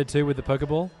play Red Dead 2 with the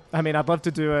Pokeball? I mean, I'd love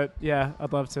to do it. Yeah,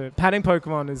 I'd love to. Patting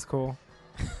Pokemon is cool.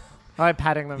 I like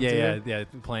patting them too. Yeah,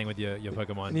 playing with your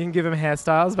Pokemon. And you can give them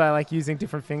hairstyles by like using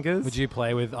different fingers. Would you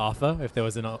play with Arthur if there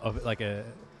was an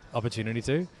opportunity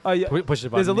to? Oh yeah, push a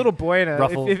button. There's a little boy in it.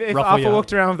 If Arthur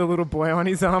walked around with a little boy on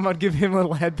his arm, I'd give him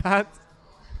little head pats.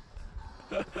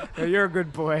 Yeah, you're a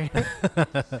good boy.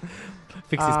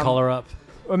 Fix his collar up.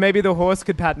 Or maybe the horse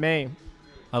could pat me.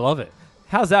 I love it.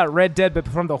 How's that? Red Dead, but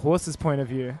from the horse's point of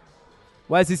view.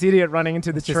 Why is this idiot running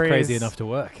into the trees? Just crazy enough to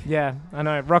work. Yeah, I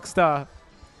know. Rockstar.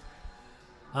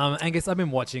 Angus, I've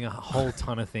been watching a whole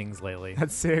ton of things lately.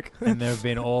 That's sick. And they've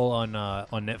been all on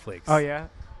Netflix. Oh, yeah?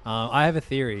 I have a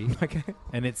theory. Okay.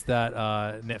 And it's that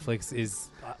Netflix is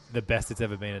the best it's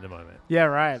ever been at the moment. Yeah,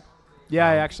 right.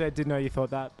 Yeah, I did know you thought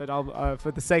that, but I'll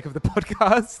for the sake of the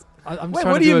podcast. I'm Wait,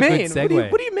 trying what to do you a good mean?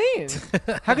 segue. What do you mean?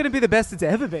 How can it be the best it's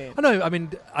ever been? I know. I mean,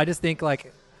 I just think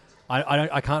like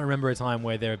I can't remember a time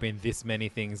where there have been this many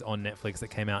things on Netflix that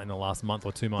came out in the last month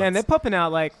or 2 months. Man, they're popping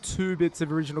out like 2 bits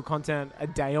of original content a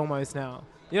day almost now.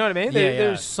 You know what I mean? Yeah,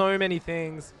 There's so many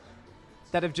things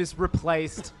that have just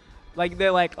replaced. Like,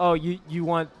 they're like, oh, you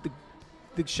want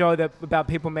the show that about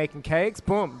people making cakes?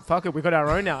 Boom, fuck it, we got our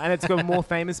own now. And it's got more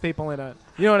famous people in it.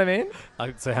 You know what I mean?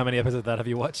 So how many episodes of that have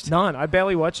you watched? None. I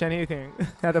barely watch anything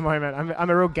at the moment. I'm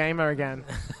a real gamer again.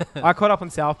 I caught up on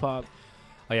South Park.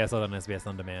 Oh yeah, I saw that on SBS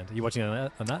On Demand. Are you watching on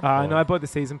that? No, I bought the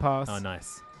season pass. Oh,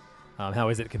 nice. How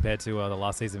is it compared to the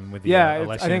last season with the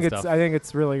election and stuff? I think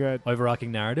it's really good.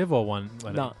 Overarching narrative or one?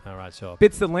 No. All right, sure.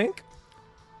 Bits that link,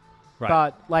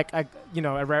 right. but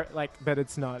but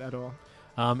it's not at all.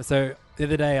 So the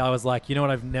other day I was like, you know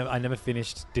what? I never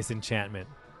finished Disenchantment,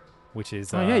 which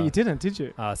is. Oh yeah, you didn't, did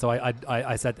you? So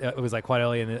I sat. It was like quite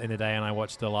early in the day, and I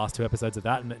watched the last 2 episodes of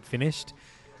that, and it finished.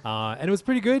 And it was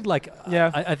pretty good. Like,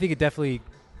 yeah, I think it definitely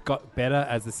got better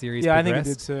as the series progressed. progressed.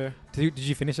 I think it did too. Did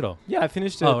you finish it all? Yeah, I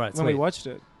finished it right, when we watched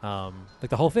it. Like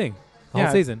the whole thing, the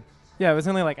whole season. Yeah, it was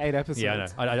only like 8 episodes. Yeah,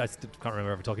 I know. I just can't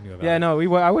remember ever talking to you about it. Yeah, no,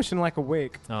 I watched it in like a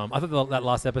week. I thought that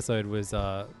last episode was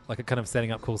like a kind of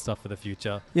setting up cool stuff for the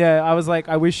future. Yeah, I was like,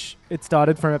 I wish it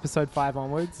started from episode 5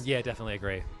 onwards. Yeah, definitely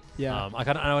agree. Yeah.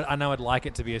 I know I'd like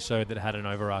it to be a show that had an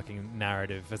overarching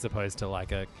narrative as opposed to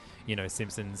like a,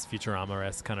 Simpsons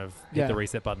Futurama-esque kind of hit the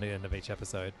reset button at the end of each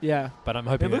episode. Yeah. But I'm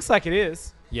hoping... It looks like it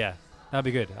is. Yeah. That'd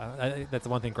be good. That's the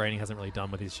one thing Groening hasn't really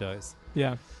done with his shows.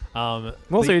 Yeah.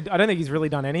 Also, I don't think he's really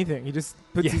done anything. He just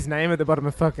puts his name at the bottom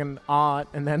of fucking art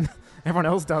and then everyone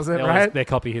else does it, right? They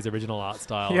copy his original art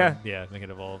style and make it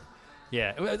evolve.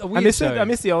 Yeah. I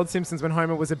miss the old Simpsons when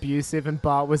Homer was abusive and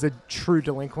Bart was a true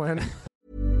delinquent.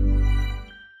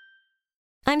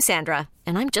 I'm Sandra,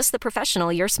 and I'm just the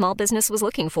professional your small business was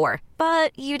looking for.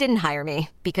 But you didn't hire me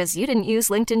because you didn't use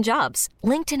LinkedIn Jobs.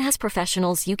 LinkedIn has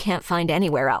professionals you can't find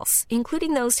anywhere else,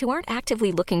 including those who aren't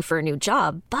actively looking for a new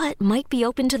job, but might be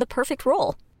open to the perfect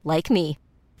role, like me.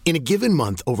 In a given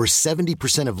month, over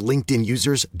 70% of LinkedIn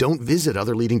users don't visit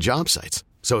other leading job sites.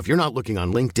 So if you're not looking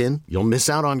on LinkedIn, you'll miss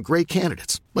out on great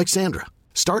candidates like Sandra.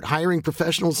 Start hiring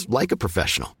professionals like a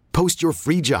professional. Post your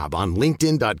free job on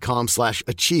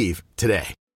linkedin.com/achieve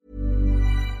today.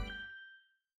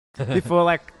 Before,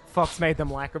 like, Fox made them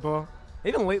likable.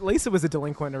 Even Lisa was a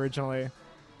delinquent originally.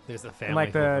 There's a family.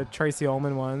 Like the Tracy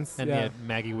Ullman ones. And yeah,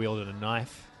 Maggie wielded a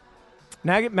knife.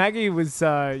 Maggie was,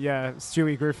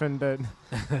 Stewie Griffin, but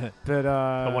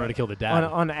I wanted to kill the dad.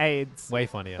 On AIDS. Way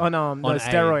funnier. On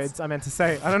steroids, AIDS. I meant to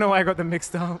say. I don't know why I got them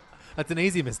mixed up. That's an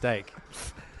easy mistake.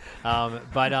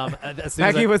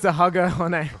 Maggie was a hugger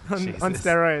on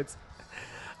steroids.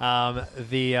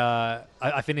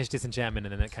 I finished Disenchantment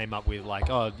and then it came up with like,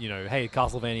 hey,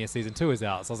 Castlevania Season 2 is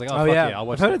out. So I was like, I'll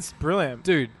watch it. I've heard it's brilliant.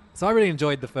 Dude, so I really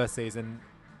enjoyed the first season.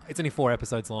 It's only 4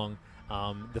 episodes long.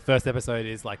 The first episode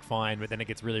is like fine, but then it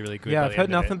gets really, really good. Yeah, I've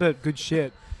heard nothing but good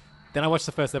shit. Then I watched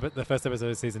the first episode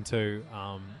of Season 2.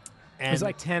 And it was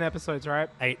like 10 episodes, right?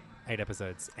 8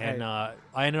 episodes. And I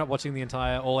ended up watching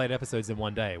all 8 episodes in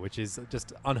one day, which is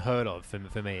just unheard of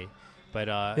for me. But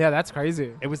yeah, that's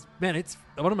crazy. It's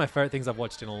one of my favorite things I've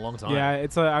watched in a long time. Yeah,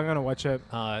 I'm gonna watch it.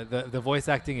 The voice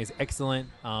acting is excellent.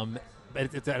 And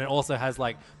it also has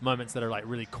like moments that are like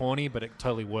really corny, but it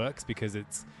totally works because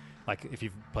it's like if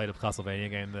you've played a Castlevania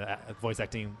game, the voice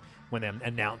acting when they're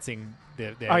announcing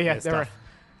their stuff.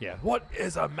 Yeah, what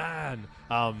is a man?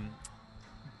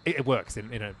 It works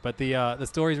in it, but the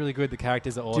story's really good. The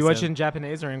characters are awesome. Do you watch it in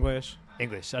Japanese or English?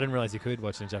 English. I didn't realize you could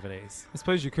watch it in Japanese. I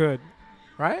suppose you could,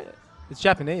 right? It's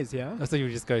Japanese, yeah. I thought you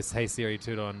would just go, "Hey Siri,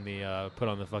 put on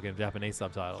the fucking Japanese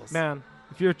subtitles." Man,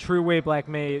 if you're a true weeb like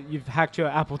me, you've hacked your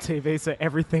Apple TV so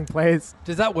everything plays.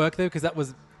 Does that work though? Because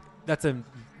that's a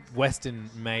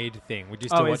Western-made thing. Would you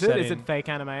still watch that? Is it fake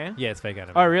anime? Yeah, it's fake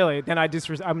anime. Oh, really? Then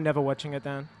I'm never watching it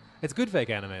then. It's good fake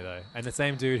anime though, and the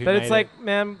same dude who. But it's like,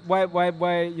 man, why?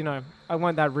 I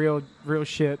want that real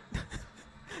shit.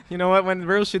 You know what? When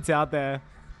real shit's out there.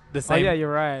 You're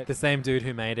right. The same dude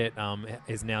who made it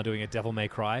is now doing a Devil May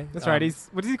Cry. That's right.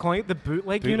 What is he calling it? The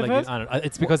bootleg universe? I don't know.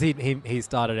 It's because he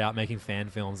started out making fan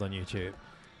films on YouTube.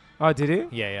 Oh, did he?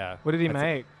 Yeah. What did he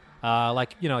make?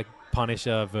 Like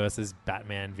Punisher versus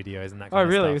Batman videos and that kind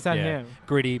of stuff. Oh, really? Was that him?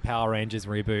 Gritty Power Rangers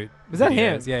reboot. Was that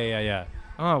videos. him? Yeah.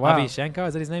 Oh, wow. Avi Shankar,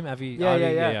 is that his name?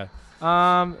 Yeah.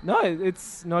 No,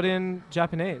 it's not in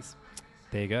Japanese.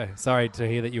 There you go. Sorry to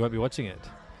hear that you won't be watching it.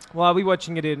 Well, I'll be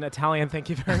watching it in Italian, thank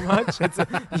you very much. You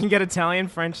can get Italian,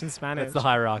 French, and Spanish. That's the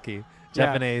hierarchy.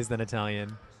 Japanese, then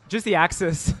Italian. Just the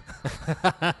axis.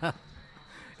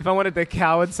 If I wanted the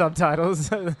coward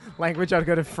subtitles language, I'd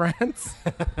go to France.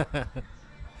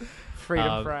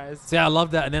 Freedom fries. So yeah, I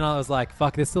love that. And then I was like,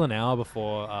 fuck, there's still an hour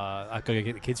before I gotta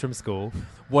get the kids from school.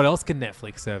 What else can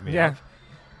Netflix serve me Yeah.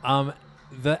 up?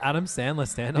 The Adam Sandler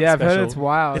stand-up Yeah, I've special. heard it's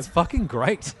wild. It's fucking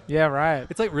great. Yeah, right.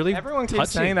 It's like really Everyone keeps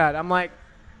touching. saying that. I'm like,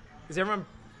 is everyone...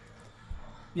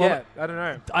 Well, I don't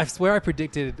know. I swear I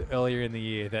predicted earlier in the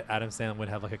year that Adam Sandler would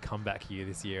have like a comeback year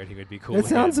this year and he would be cool That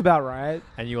sounds again. about right.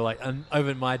 And you were like,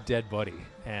 over my dead body.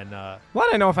 And Well, I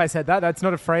don't know if I said that. That's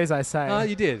not a phrase I say.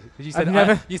 you did. You said,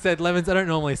 never- you said, Levins, I don't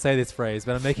normally say this phrase,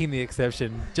 but I'm making the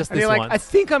exception just And this you're like, once. I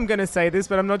think I'm going to say this,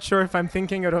 but I'm not sure if I'm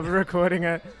thinking it or recording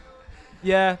it.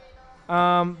 Yeah.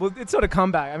 Well, it's not a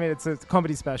comeback. I mean, it's a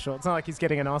comedy special. It's not like he's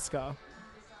getting an Oscar.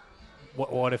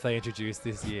 What if they introduce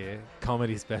this year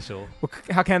comedy special? Well,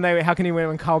 how can he win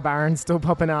when Carl Barron's still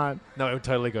popping out? No, it would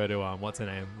totally go to what's her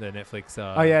name? The Netflix.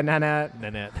 Oh yeah, Nanette.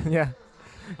 Nanette. Yeah,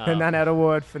 the Nanette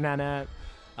Award for Nanette.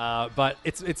 But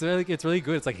it's really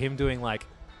good. It's like him doing like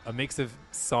a mix of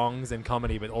songs and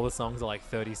comedy, but all the songs are like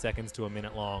 30 seconds to a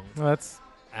minute long. Well, that's.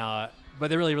 But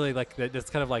they're really like they're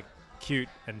just kind of like cute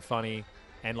and funny,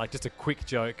 and like just a quick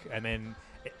joke, and then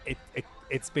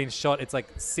it's been shot. It's like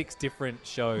 6 different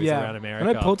shows around America.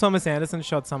 I know Paul Thomas Anderson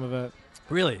shot some of it.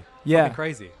 Really? Yeah. Fucking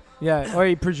crazy. Yeah, or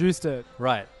he produced it.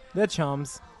 Right. They're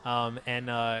chums.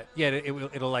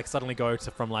 It'll like suddenly go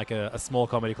from like a small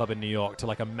comedy club in New York to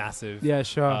like a massive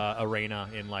arena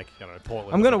in like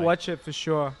Portland. I'm gonna watch it for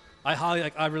sure.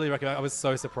 I really recommend. I was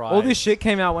so surprised. All this shit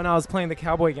came out when I was playing the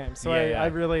Cowboy game, so I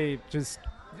really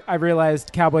I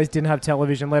realized Cowboys didn't have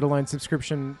television, let alone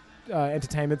subscription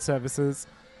entertainment services,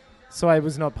 so I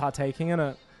was not partaking in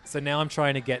it. So now I'm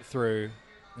trying to get through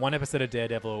 1 episode of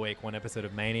Daredevil a week, 1 episode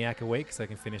of Maniac a week, so I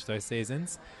can finish those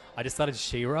seasons. I just started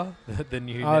She-Ra, the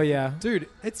new. Yeah, dude,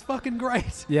 it's fucking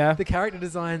great. Yeah, the character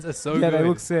designs are so good. Yeah, they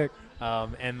look sick.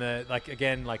 And the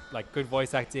like good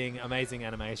voice acting, amazing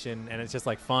animation, and it's just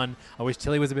like fun. I wish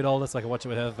Tilly was a bit older so I could watch it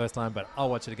with her the first time, but I'll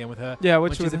watch it again with her. Yeah,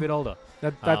 when she's a bit older.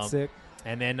 That's sick.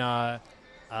 And then there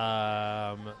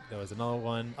was another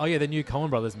one. Oh yeah, the new Coen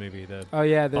Brothers movie, the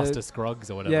Buster Scruggs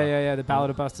or whatever. Yeah, the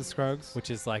Ballad of Buster Scruggs, which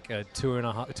is like a 2.25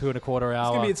 hour. It's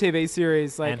gonna be a TV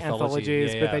series, like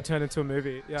anthologies, yeah. but they turn into a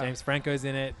movie. Yeah. James Franco's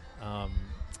in it,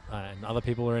 and other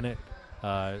people are in it.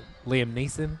 Liam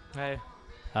Neeson. Hey,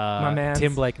 my man.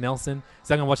 Tim Blake Nelson.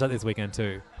 So I'm gonna watch that this weekend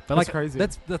too. But that's like crazy.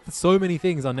 That's so many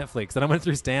things on Netflix. And I went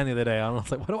through Stan the other day, and I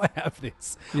was like, "Why do I have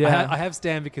this?" Yeah, I have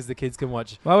Stan because the kids can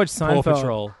watch. Well, I watch Seinfeld. Paw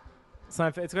Patrol.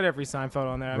 Seinfeld. It's got every Seinfeld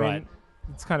on there. I Right. mean,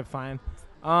 it's kind of fine.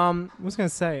 What was I gonna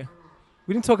say?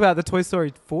 We didn't talk about the Toy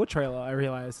Story 4 trailer. I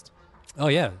realized. Oh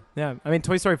yeah. Yeah, I mean,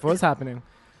 Toy Story 4 is happening.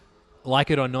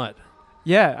 Like it or not.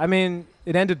 Yeah, I mean,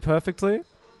 it ended perfectly.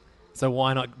 So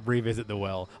why not revisit the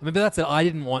well? I mean, but that's it. I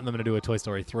didn't want them to do a Toy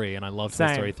Story 3, and I love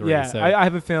Toy Story 3. Yeah, so. I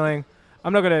have a feeling.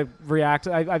 I'm not going to react.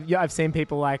 I've seen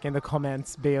people like in the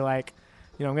comments be like,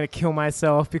 I'm going to kill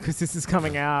myself because this is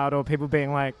coming out, or people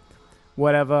being like,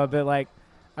 whatever. But like,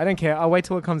 I don't care. I'll wait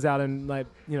till it comes out and like,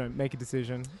 make a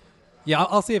decision. Yeah,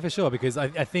 I'll see it for sure because I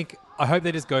hope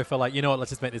they just go for like, you know what, let's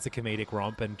just make this a comedic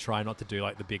romp and try not to do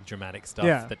like the big dramatic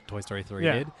stuff that Toy Story 3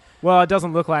 did. Well, it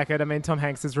doesn't look like it. I mean, Tom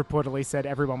Hanks has reportedly said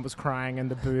everyone was crying in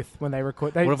the booth when they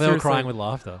record. What if they were crying with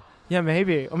laughter? Yeah,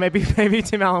 maybe. Or maybe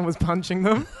Tim Allen was punching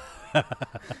them.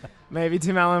 Maybe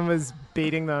Tim Allen was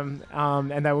beating them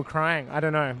and they were crying. I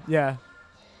don't know. Yeah.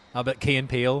 But Key and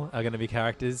Peele are going to be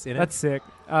characters in it. That's sick.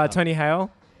 Tony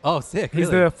Hale. Oh, sick. He's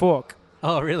really? the fork.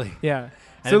 Oh, really? Yeah.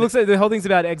 So it looks like the whole thing's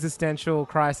about existential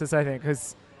crisis, I think,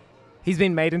 because he's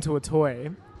been made into a toy,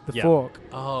 the fork.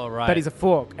 Oh, right. But he's a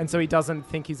fork, and so he doesn't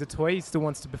think he's a toy. He still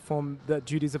wants to perform the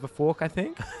duties of a fork, I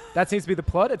think. That seems to be the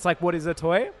plot. It's like, what is a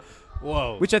toy?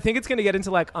 Whoa. Which I think it's going to get into,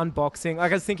 like, unboxing.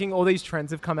 Like, I was thinking all these trends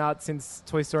have come out since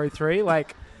Toy Story 3,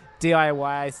 like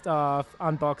DIY stuff,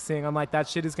 unboxing. I'm like, that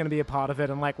shit is going to be a part of it,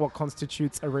 and, like, what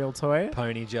constitutes a real toy.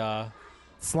 Pony jar.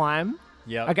 Slime.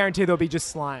 Yeah. I guarantee there'll be just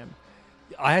slime.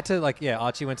 I had to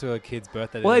Archie went to a kid's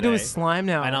birthday. All they do is slime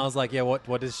now. And I was like,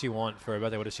 what does she want for her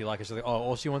birthday? What does she like? And she's like,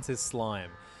 all she wants is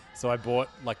slime. So I bought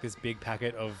like this big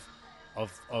packet of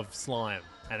slime.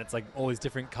 And it's like all these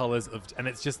different colors and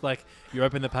it's just like you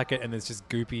open the packet and there's just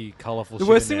goopy, colorful shit.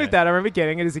 The worst in thing there. with that, I remember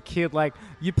getting it as a kid, like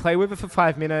you play with it for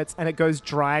 5 minutes and it goes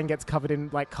dry and gets covered in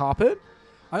like carpet.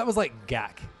 That was like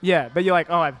gack. Yeah, but you're like,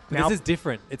 this is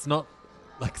different. It's not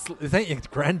like, this ain't your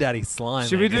granddaddy slime.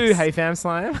 Should we do Hey Fam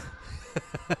slime?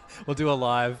 We'll do a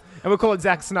live. And we'll call it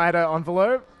Zack Snyder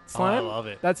envelope slime. Oh, I love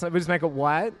it. We'll just make it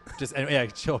white.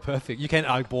 Sure, perfect. You can.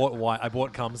 I bought white. I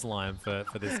bought cum slime for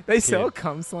this. They sell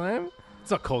cum slime?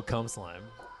 It's not called cum slime.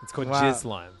 It's called Wow. jizz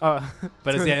slime. Oh,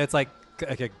 but it's like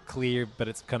like a clear, but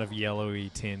it's kind of yellowy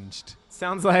tinged.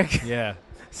 Sounds like Yeah.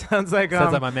 Sounds like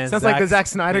my man sounds like the Zack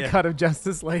Zack's- Snyder yeah. cut of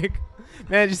Justice League.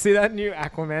 Man, did you see that new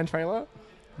Aquaman trailer?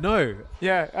 No.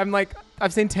 Yeah,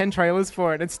 I've seen 10 trailers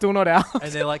for it. It's still not out.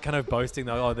 And they're like kind of boasting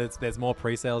though, oh, there's more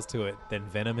pre-sales to it than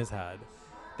Venom has had.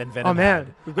 Oh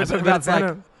man, we've got to talk about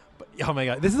Venom. Oh my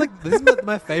god, this is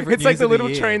my favorite. It's like news the of little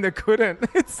year. train that couldn't.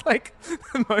 It's like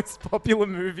the most popular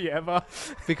movie ever.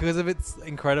 Because of its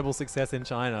incredible success in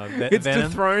China. It's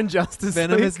dethroned Justice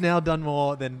Venom League. has now done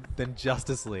more than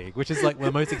Justice League, which is like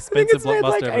the most I think expensive it's made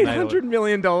like blockbuster ever $800 made.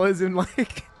 million in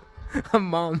like a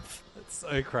month, It's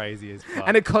so crazy as fuck.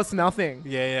 and it costs nothing.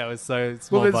 yeah, it was so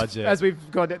small Well, budget. as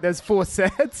we've got it, there's 4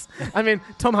 sets. I mean,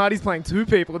 Tom Hardy's playing 2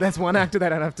 people. That's one actor they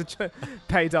don't have to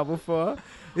pay double for.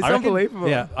 It's I reckon- unbelievable.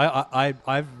 Yeah,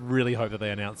 I really hope that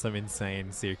they announce some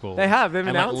insane sequel. They have. They've and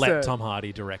announced let it. Tom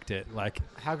Hardy direct it. Like,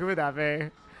 How good would that be?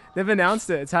 They've announced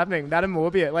it. It's happening. That and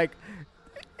Morbius. Like,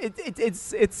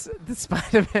 it's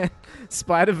the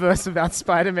Spider-Verse without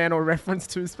Spider-Man or reference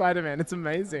to Spider-Man. It's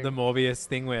amazing. the Morbius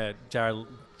thing where Jared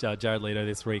Leto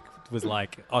this week was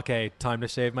like, okay, time to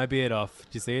shave my beard off. Do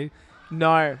you see?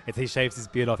 No, He shaves his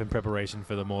beard off in preparation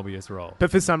for the Morbius role.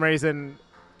 but for some reason,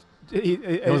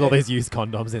 There was all these used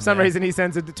condoms in for some there. reason he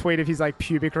sends a tweet of his like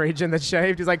pubic region that's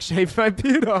shaved. He's like, shaved my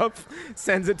beard off.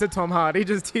 Sends it to Tom Hardy.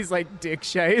 Just his like dick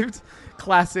shaved.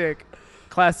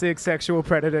 Classic sexual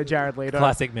predator Jared Leto.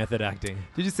 Classic method acting.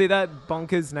 Did you see that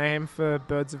bonkers name for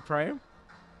Birds of Prey?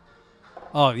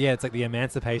 Oh, yeah, it's like the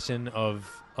emancipation of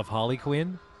Harley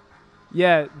Quinn.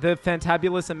 Yeah, the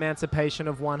fantabulous emancipation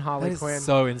of one That Harley is Quinn.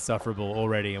 so insufferable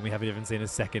already, and we haven't even seen a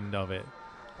second of it.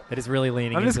 It is really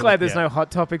leaning I'm into just glad like, there's no Hot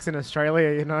Topics in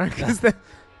Australia, you know? Because Yeah,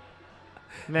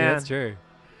 man, that's true.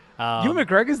 Ewan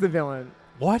McGregor's the villain.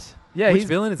 What? Yeah, Which he's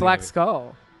villain is he Black with?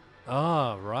 Skull.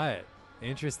 Oh, right.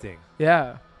 Interesting.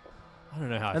 Yeah, I don't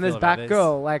know how I and feel there's about this.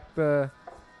 Batgirl, like the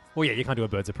Well, yeah, you can't do a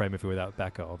Birds of Prey movie without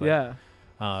Batgirl. But, yeah,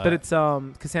 but it's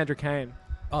Cassandra Cain.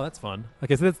 Oh, that's fun.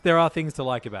 Okay, so there are things to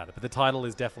like about it, but the title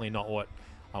is definitely not what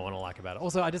I want to like about it.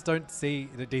 Also, I just don't see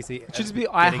the DC. It should just be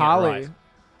getting it iHarley.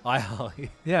 right. iHarley.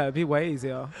 Yeah, it'd be way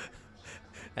easier.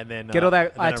 And then Get all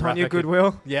that and then a Tonya rapper could-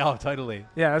 Goodwill. Yeah, oh, totally.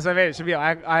 Yeah, that's what I mean. It should be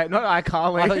not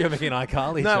iCarly. I thought you were making an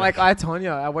iCarly No, joke. like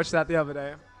Tonya. I watched that the other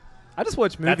day. I just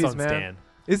watch movies, That's on man. Stan.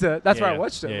 Is it? That's where I Yeah,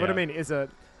 watched it. yeah, What do yeah. I mean? Is it?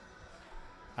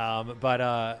 But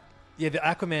yeah, the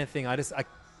Aquaman thing.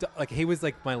 Like he was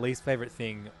like my least favorite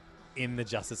thing in the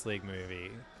Justice League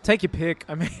movie. Take your pick.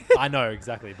 I mean, I know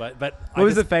exactly, but what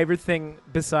was the favorite thing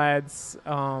besides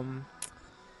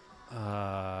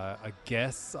I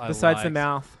guess besides the liked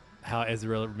mouth? how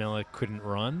Ezra Miller couldn't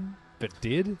run but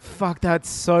did. Fuck, that's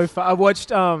so fun. I watched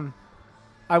the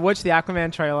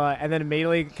Aquaman trailer and then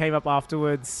immediately came up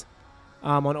afterwards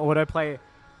on autoplay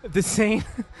the scene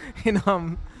in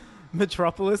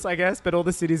Metropolis, I guess, but all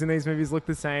the cities in these movies look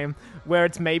the same, where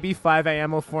it's maybe 5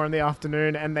 a.m. or 4 in the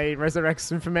afternoon and they resurrect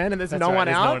Superman and there's That's no right, one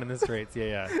there's out. no one in the streets.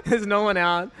 Yeah. There's no one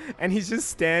out and he's just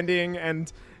standing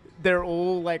and they're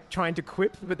all like trying to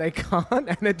quip but they can't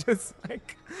and it just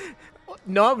like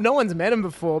no one's met him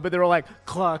before but they're all like,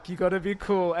 Clark, you gotta be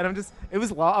cool. And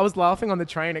I was laughing on the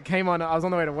train. It came on, I was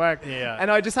on the way to work. Yeah. And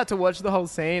I just had to watch the whole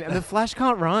scene and the Flash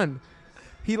can't run.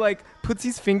 He like puts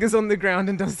his fingers on the ground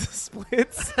and does the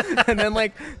splits and then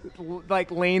like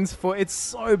leans for. It's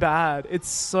so bad. It's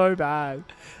so bad.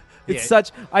 It's Yeah.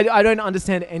 such. I don't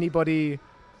understand anybody.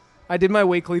 I did my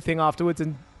weekly thing afterwards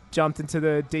and jumped into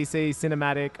the DC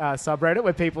cinematic subreddit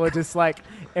where people are just like,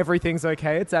 everything's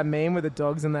okay. It's that meme with the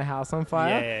dogs in the house on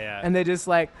fire. Yeah. And they're just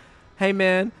like, hey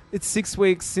man, it's 6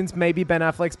 weeks since maybe Ben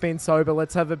Affleck's been sober.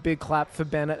 Let's have a big clap for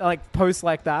Ben. Like posts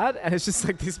like that. And it's just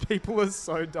like, these people are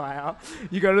so dire.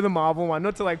 You go to the Marvel one,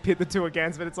 not to like pit the two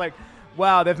against, but it's like,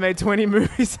 wow, they've made 20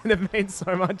 movies and they've made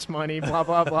so much money, blah,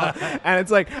 blah, blah. And it's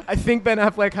like, I think Ben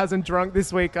Affleck hasn't drunk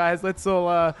this week, guys. Let's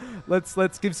all,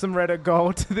 let's give some Reddit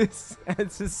gold to this. And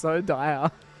it's just so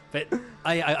dire. But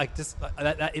I just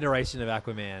that iteration of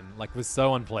Aquaman like was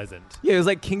so unpleasant. Yeah, it was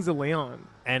like Kings of Leon.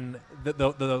 And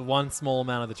the one small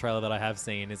amount of the trailer that I have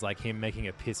seen is like him making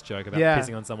a piss joke about Yeah.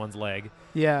 pissing on someone's leg.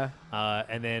 Yeah.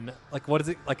 And then like what is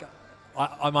it like?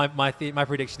 My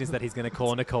prediction is that he's going to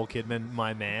call Nicole Kidman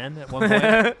my man at one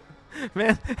point.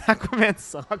 Man, Aquaman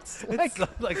sucks. Like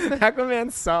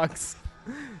Aquaman sucks.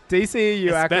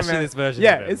 DCEU Especially Aquaman. this version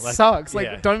Yeah, of him. it Like, sucks.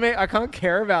 Like, yeah. I can't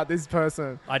care about this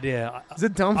person. Idea. It's a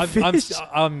dumb I'm fish.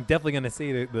 definitely going to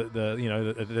see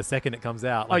the second it comes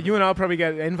out. Oh, you and I'll probably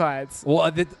get invites.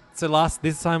 Well,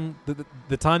 this time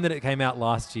the time that it came out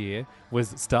last year was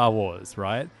Star Wars,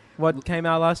 right? What came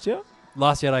out last year?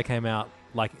 Last Jedi came out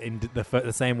like in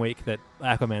the same week that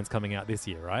Aquaman's coming out this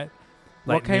year, right?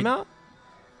 Like What came out?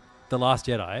 The Last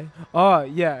Jedi. Oh,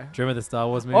 yeah. Do you remember the Star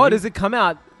Wars movie? Oh, does it come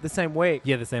out the same week?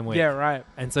 Yeah, the same week. Yeah, right.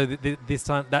 And so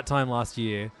that time last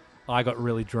year, I got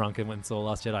really drunk and went and saw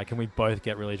Last Jedi. Can we both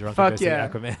get really drunk and Fuck go yeah.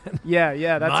 see Aquaman?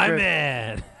 Yeah, that's My good.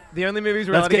 man. The only movies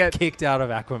we're Let's allowed to get get... kicked out of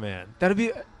Aquaman. That'll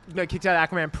be... No, kicked out of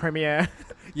Aquaman premiere.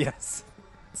 Yes.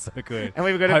 So good. And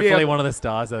we've got to Hopefully be... one of the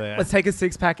stars are there. Let's take a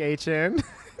 6-pack each in.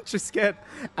 Just get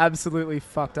absolutely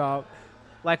fucked up.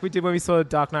 Like we did when we saw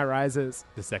Dark Knight Rises.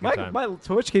 The second time. My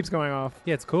torch keeps going off.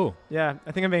 Yeah, it's cool. Yeah,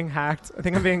 I think I'm being hacked. I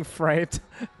think I'm being raped.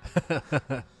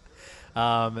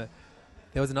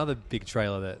 There was another big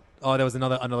trailer that... Oh, there was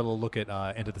another little look at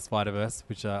Enter the Spider-Verse,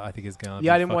 which I think is going to be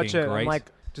Yeah, I didn't watch it. great. I'm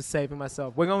like just saving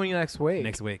myself. We're going next week.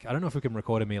 Next week. I don't know if we can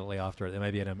record immediately after it. There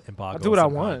may be an embargo. I'll do what I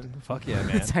of some want. kind. Fuck yeah,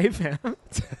 man. It's hey, fam.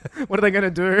 What are they going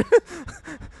to do?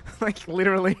 Like,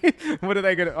 literally, what are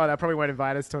they going to... Oh, they probably won't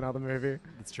invite us to another movie.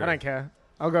 That's true. I don't care.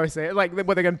 I'll go see it. Like,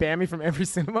 what, they're going to ban me from every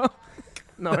cinema?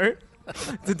 No.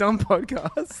 It's a dumb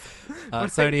podcast.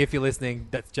 Sony, if you're listening,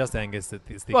 that's just Angus.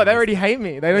 Well, they already hate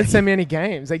me. They don't send me any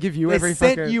games. They give you They every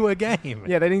sent fucking... you a game.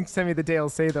 Yeah, they didn't send me the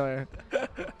DLC, though.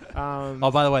 Oh,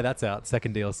 by the way, that's out.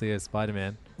 Second DLC of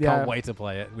Spider-Man. Yeah. Can't wait to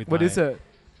play it. What is it?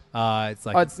 It's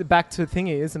like... Oh, it's back to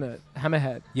Thingy, isn't it?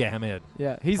 Hammerhead. Yeah, Hammerhead.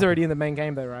 Yeah, he's already in the main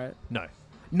game, though, right? No.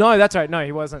 No, that's right. No,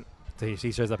 he wasn't. So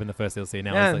he shows up in the first DLC.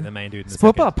 Now Man, he's like the main dude in the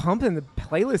Sport second. Bar pumping the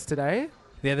playlist today.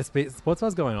 Yeah, the sports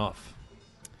bar's going off.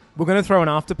 We're going to throw an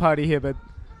after party here, but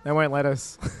they won't let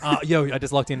us. Yo, I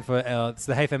just locked in for it's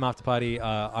the Hey Fam after party.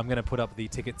 I'm going to put up the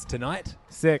tickets tonight.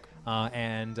 Sick.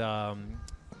 And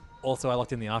also I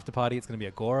locked in the after party. It's going to be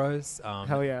at Goro's.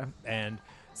 Hell yeah. And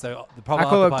so the problem I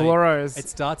call after it party, Gloro's. It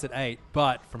starts at 8,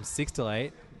 but from 6 till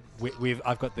 8,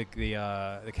 I've got the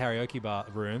karaoke bar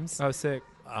rooms. Oh, sick.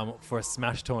 For a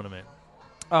Smash tournament.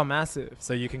 Oh, massive.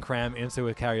 So you can cram into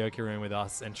a karaoke room with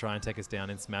us and try and take us down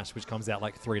in Smash, which comes out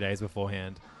like 3 days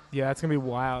beforehand. Yeah, it's going to be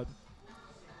wild.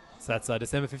 So that's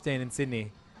December 15 in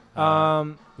Sydney. We're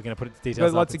going to put the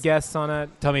details got lots of guests on it.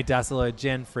 Tommy Dassolo,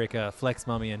 Jen Fricker, Flex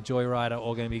Mummy, and Joyrider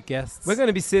all going to be guests. We're going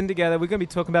to be sitting together. We're going to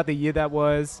be talking about the year that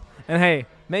was. And hey,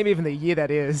 maybe even the year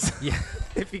that is. Yeah.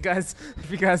 if you guys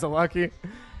are lucky.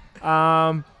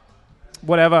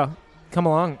 Whatever. Come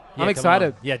along. Yeah, I'm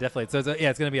excited. Yeah, definitely. So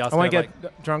it's going to be us. I want to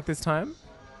get drunk this time.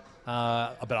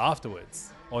 But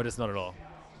afterwards, or just not at all.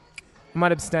 I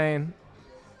might abstain.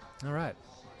 All right.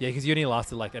 Yeah, because you only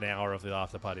lasted like an hour of the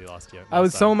after party last year. I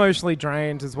was so emotionally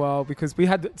drained as well because we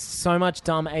had so much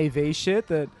dumb AV shit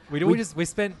that we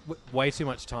spent way too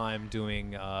much time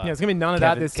doing. Yeah, it's gonna be none of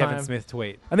that this time. Kevin Smith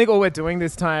tweet. I think all we're doing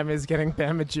this time is getting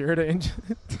Bam Margera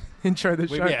to intro the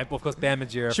show. Yeah, of course, Bam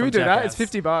Margera. Should we do that? It's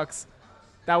 $50.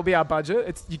 That will be our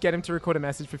budget. You get him to record a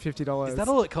message for $50. Is that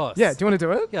all it costs? Yeah. Do you want to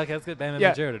do it? Yeah. Okay, let's get Bam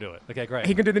Margera to do it. Okay, great.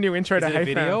 He can do the new intro to Is it Hey a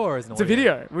video Fam. or is it an It's a audio?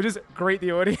 video. We'll just greet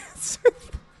the audience.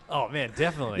 Oh man,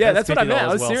 definitely. Yeah, that's what I meant. I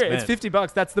 $50 was well serious. spent. It's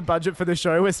 $50. That's the budget for the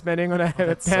show we're spending on a Bam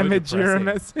that's so Margera depressing.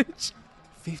 message.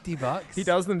 $50. He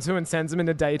does them too and sends them in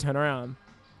a day turnaround.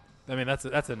 I mean, that's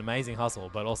an amazing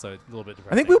hustle, but also a little bit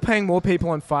depressing. I think we were paying more people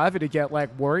on Fiverr to get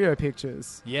like Wario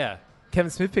pictures, Yeah. Kevin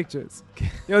Smith pictures.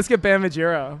 Yeah, let's get Bam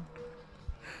Margera.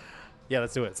 Yeah,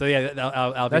 let's do it. So yeah,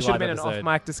 our That should have been an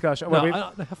off-mic discussion. No,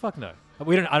 Well, fuck no.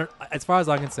 We don't. I don't. As far as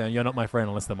I'm concerned, you're not my friend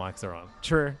unless the mics are on.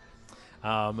 True.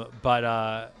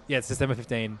 Yeah, it's December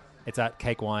 15. It's at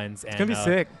Cake Wines. And, It's gonna be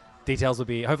sick. Details will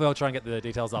be. Hopefully, I'll try and get the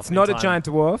details up. It's not a giant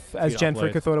dwarf, as to Jen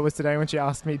upload. Fricker thought it was today when she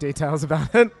asked me details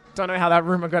about it. Don't know how that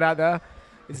rumor got out there.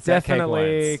 It's It's at Cake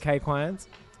definitely Wines. Cake Wines.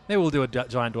 Maybe we'll do a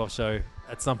giant dwarf show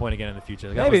at some point again in the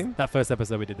future. Maybe. That first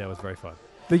episode we did there was very fun.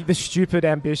 The stupid,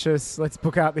 ambitious, let's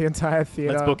book out the entire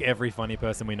theatre. Let's book every funny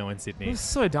person we know in It Sydney. was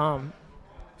so dumb.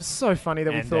 It was so funny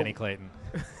that we And thought... Danny Clayton.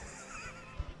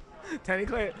 Danny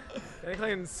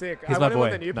Clayton's sick. He's I my want him boy.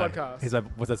 on the new No, podcast. he's my,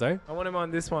 what's that, sorry? I want him on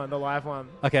this one, the live one.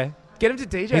 Okay. Get him to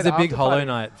DJ. He's the a big after Hollow party.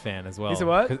 Knight fan as well. He's a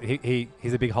what? 'Cause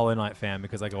He's a big Hollow Knight fan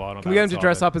because I go out on Can we get him to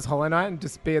dress up as Hollow Knight and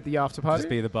just be at the after party? Just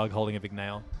be the bug holding a big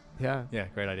nail. Yeah. Yeah,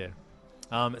 great idea.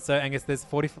 So Angus, there's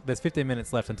 15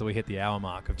 minutes left until we hit the hour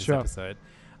mark of this Sure. episode.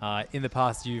 In the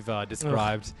past, you've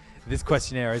described this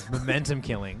questionnaire as momentum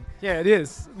killing. Yeah, it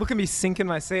is. Look at me sink in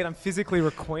my seat. I'm physically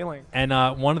recoiling. And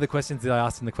one of the questions that I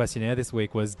asked in the questionnaire this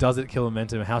week was, does it kill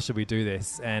momentum? How should we do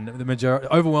this? And the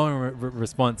overwhelming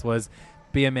response was,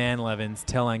 be a man, Levins.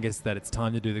 Tell Angus that it's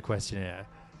time to do the questionnaire.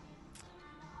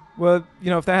 Well,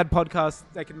 if they had podcasts,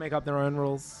 they could make up their own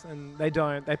rules, and they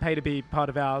don't. They pay to be part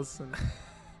of ours, and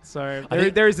so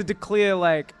there is a clear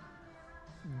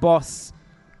boss.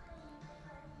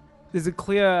 There's a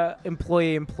clear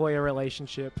employee-employer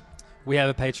relationship. We have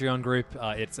a Patreon group.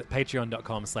 It's at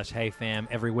patreon.com/heyfam.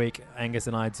 Every week, Angus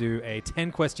and I do a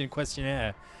 10-question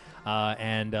questionnaire.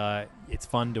 and it's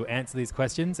fun to answer these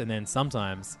questions. And then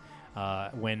sometimes,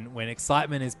 when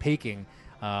excitement is peaking,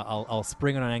 I'll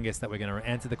spring on Angus that we're going to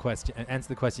answer the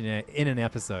questionnaire in an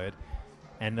episode,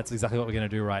 and that's exactly what we're going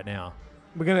to do right now.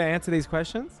 We're going to answer these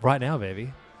questions? Right now,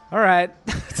 baby. All right.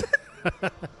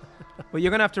 Well, you're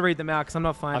going to have to read them out because I'm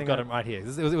not finding I've got them right here.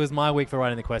 It was my week for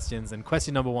writing the questions. And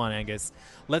question number 1, Angus.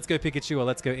 Let's go Pikachu or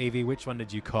let's go Eevee. Which one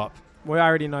did you cop? Well, I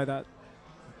already know that.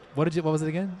 What was it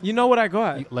again? You know what I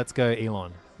got? Let's go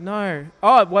Elon. No.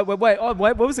 Oh, wait. Oh,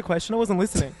 wait. What was the question? I wasn't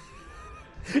listening.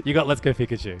 You got Let's Go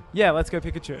Pikachu. Yeah, Let's Go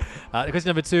Pikachu. Question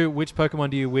number 2, which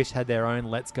Pokemon do you wish had their own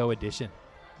Let's Go edition?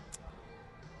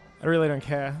 I really don't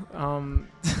care.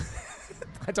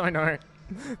 I don't know.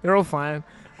 They're all fine.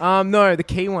 No, the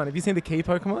key one. Have you seen the key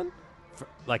Pokemon?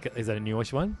 Is that a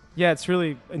newish one? Yeah, it's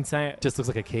really insane. Just looks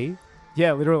like a key?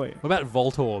 Yeah, literally. What about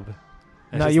Voltorb?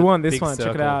 No, you want this one.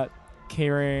 Circle. Check it out.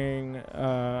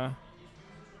 Keyring.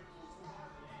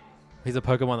 He's a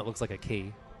Pokemon that looks like a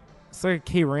key. It's like a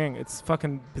key ring. It's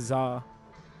fucking bizarre.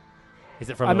 Is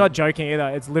it from? I'm not joking either.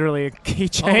 It's literally a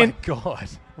keychain. Oh my god!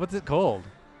 What's it called?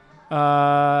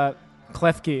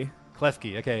 Klefki.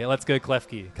 Klefki. Okay, let's go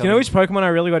Klefki. Do you know which Pokemon I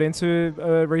really got into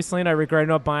recently? And I regret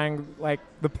not buying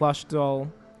the plush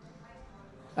doll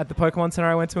at the Pokemon Center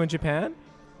I went to in Japan.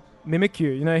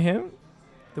 Mimikyu. You know him?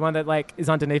 The one that is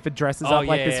underneath it, dresses up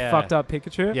like this fucked up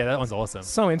Pikachu. Yeah, that one's awesome.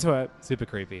 So into it. Super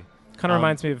creepy. Kind of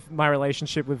reminds me of my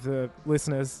relationship with the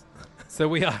listeners. So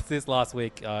we asked this last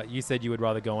week. You said you would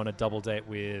rather go on a double date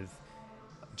with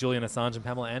Julian Assange and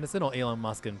Pamela Anderson or Elon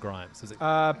Musk and Grimes? Was it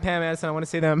Pam Anderson? I want to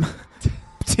see them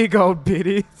big old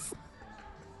biddies.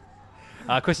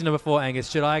 Question number 4, Angus.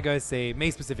 Should I go see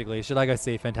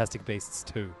Fantastic Beasts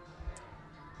 2?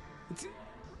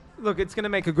 Look, it's going to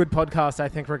make a good podcast, I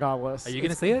think, regardless. Are you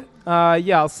going to see it?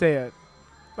 Yeah, I'll see it.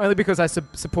 Only because I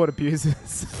support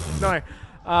abusers. No.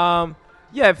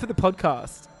 Yeah, for the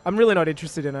podcast. I'm really not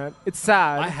interested in it. It's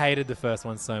sad. I hated the first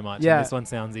one so much, yeah. And this one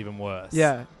sounds even worse.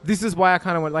 Yeah. This is why I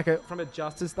kind of went from a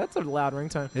Justice... That's a loud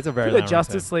ringtone. It's a very loud ringtone.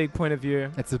 Justice League point of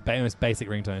view. It's the most basic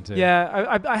ringtone too.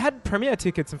 Yeah, I had premiere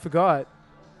tickets and forgot.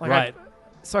 Right.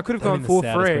 So I could have gone for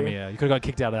free. Premiere. You could have got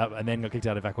kicked out of that and then got kicked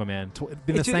out of Aquaman.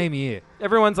 In the same year.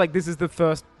 Everyone's like, this is the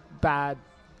first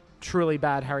truly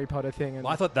bad Harry Potter thing. And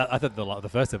I thought the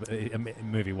first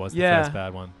movie was the first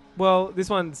bad one. Well, this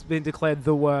one's been declared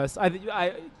the worst.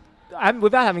 I'm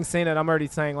without having seen it, I'm already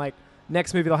saying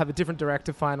next movie they'll have a different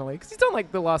director finally because he's done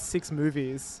the last 6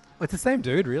 movies. Well, it's the same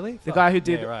dude, really. The guy who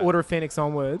did Order of Phoenix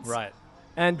onwards, right?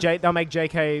 And they'll make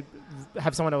J.K.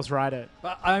 have someone else write it.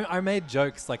 But I made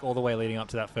jokes all the way leading up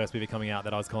to that first movie coming out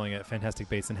that I was calling it Fantastic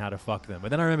Beasts and How to Fuck Them.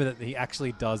 But then I remember that he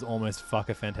actually does almost fuck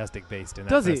a Fantastic Beast in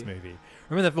that first movie.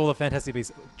 Remember that all the Fantastic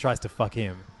Beast tries to fuck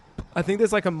him. I think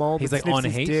there's a mole. He's that on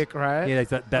his heat. Dick, right? Yeah,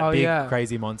 that big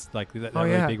crazy monster, that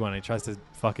really big one. And he tries to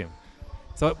fuck him.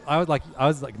 So I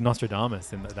was like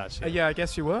Nostradamus in that shit. Yeah, I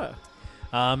guess you were.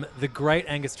 The great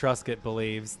Angus Truscott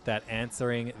believes that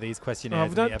answering these questionnaires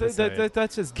in the episode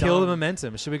that's just kill the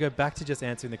momentum. Should we go back to just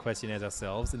answering the questionnaires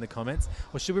ourselves in the comments,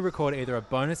 or should we record either a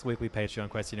bonus weekly Patreon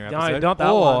questionnaire episode, not that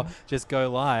or one. just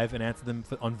go live and answer them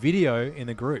on video in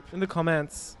the group? In the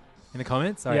comments. In the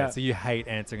comments? All right, so you hate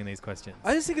answering these questions.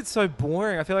 I just think it's so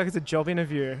boring. I feel like it's a job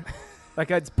interview.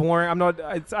 It's boring. I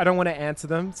don't want to answer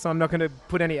them, so I'm not going to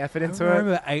put any effort into it. I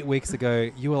remember 8 weeks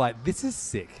ago, you were like, this is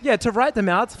sick. Yeah, to write them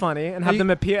out's funny and have them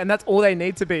appear, and that's all they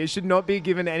need to be. It should not be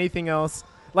given anything else.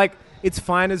 It's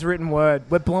fine as written word.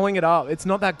 We're blowing it up. It's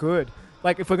not that good.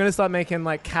 If we're going to start making,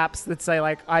 caps that say,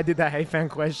 I did that Hey Fan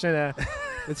questionnaire,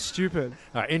 it's stupid.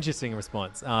 All right, interesting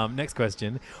response. Next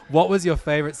question. What was your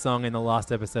favorite song in the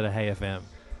last episode of Hey FM?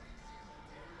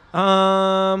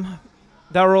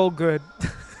 They were all good.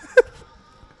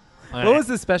 What was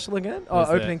the special again?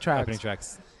 Opening tracks. Opening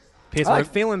tracks. I like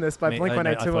Feeling This by Blink-182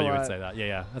 I thought you would say that.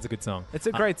 Yeah, that's a good song. It's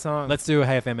a great song. Let's do a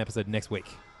Hey FM episode next week.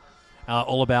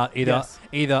 All about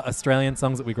either Australian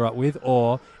songs that we grew up with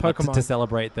or Pokemon. To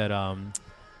celebrate that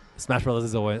Smash Brothers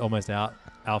is almost out,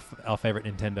 our favorite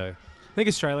Nintendo. I think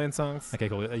Australian songs. Okay,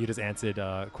 cool. You just answered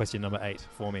question number 8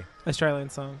 for me. Australian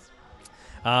songs.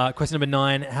 Question number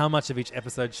 9. How much of each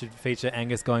episode should feature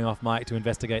Angus going off mic to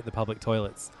investigate the public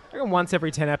toilets? I reckon once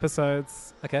every 10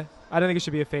 episodes. Okay. I don't think it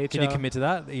should be a feature. Can you commit to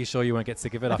that? Are you sure you won't get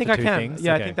sick of it I after think 2 I can. things?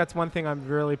 Yeah, okay. I think that's one thing I'm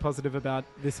really positive about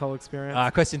this whole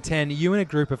experience. Question 10. You and a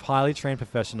group of highly trained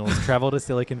professionals travel to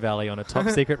Silicon Valley on a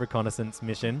top-secret reconnaissance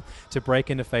mission to break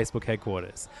into Facebook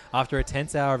headquarters. After a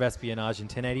tense hour of espionage in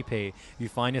 1080p, you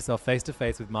find yourself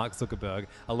face-to-face with Mark Zuckerberg,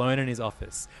 alone in his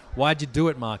office. Why'd you do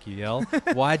it, Mark, you yell.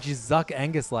 Why'd you zuck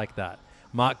Angus like that?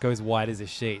 Mark goes white as a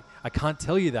sheet. I can't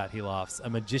tell you that, he laughs. A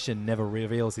magician never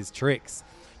reveals his tricks.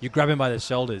 You grab him by the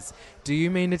shoulders. Do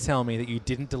you mean to tell me that you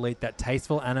didn't delete that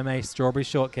tasteful anime strawberry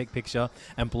shortcake picture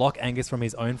and block Angus from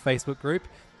his own Facebook group?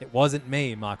 It wasn't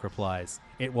me, Mark replies.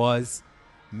 It was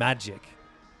magic.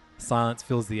 Silence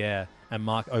fills the air, and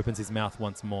Mark opens his mouth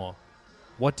once more.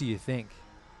 What do you think?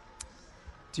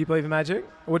 Do you believe in magic?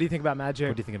 What do you think about magic?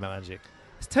 What do you think about magic?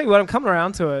 Let's tell you what, I'm coming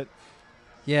around to it.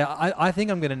 Yeah, I think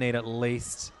I'm going to need at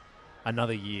least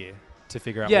another year to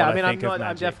figure out Yeah, what I mean, I think of magic.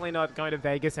 I'm definitely not going to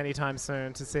Vegas anytime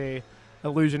soon to see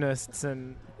illusionists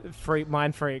and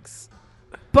mind freaks.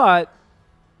 But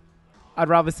I'd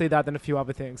rather see that than a few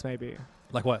other things, maybe.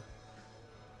 Like what?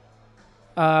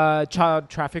 Child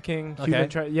trafficking.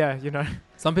 Okay. Yeah, you know.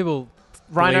 Some people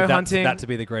Rhino believe hunting. that to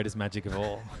be the greatest magic of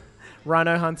all.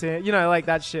 Rhino hunting. You know, like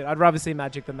that shit. I'd rather see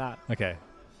magic than that. Okay.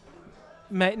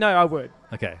 No, I would.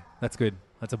 Okay, that's good.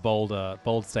 That's a bold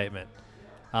statement.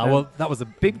 Well, that was a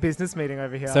Big business meeting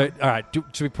over here. So, all right,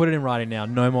 should we put it in writing now?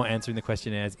 No more answering the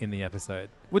questionnaires in the episode.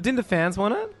 Well, didn't the fans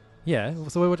want it? Yeah.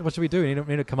 So what should we do? We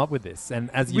need to come up with this. And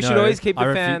as you We know, should always keep the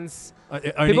I fans.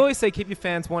 only- People always say keep your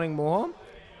fans wanting more.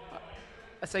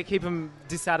 I say keep them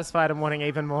dissatisfied and wanting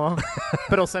even more,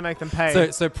 but also make them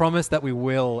pay. So promise that we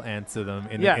will answer them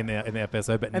in the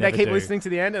episode, but and never they keep do. listening to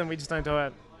the end, and we just don't do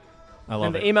it. I love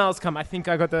and it. the emails come. I think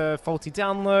I got the faulty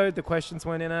download. The questions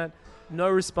weren't in it. No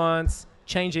response.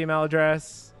 Change email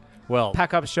address. Well,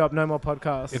 Pack up shop. No more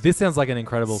podcasts. if this sounds like an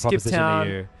incredible Skip proposition town.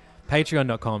 to you,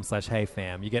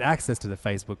 patreon.com/heyfam. You get access to the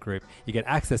Facebook group. You get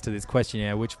access to this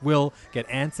questionnaire, which will get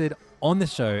answered on the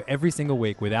show every single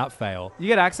week without fail. You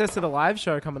get access to the live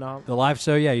show coming up. The live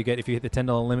show, yeah, you get, if you hit the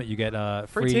 $10 limit, you get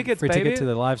Free tickets, free baby. ticket to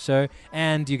the live show,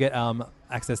 and you get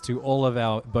access to all of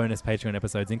our bonus Patreon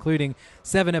episodes, including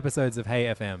 7 episodes of Hey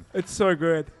FM, It's so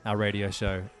good. our radio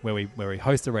show where we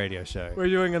host a radio show. We're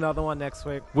doing another one next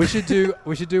week. We should do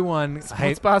one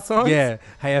Sports bar songs? Yeah,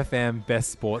 Hey FM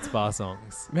best sports bar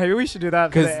songs. Maybe we should do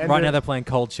that. for Because the end right of- now they're playing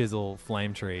Cold Chisel,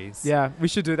 Flame Trees. Yeah, we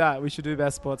should do that. We should do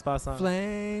best sports bar song.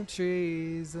 Flame trees.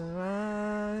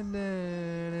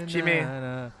 Jimmy.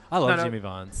 I love No. Jimmy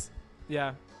Vance.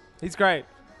 Yeah, he's great.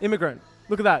 Immigrant.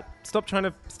 Look at that. Stop trying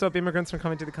to stop immigrants from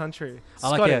coming to the country.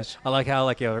 Scottish. I like how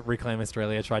Reclaim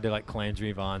Australia tried to claim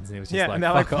Jimmy Vance, and he was just Yeah, and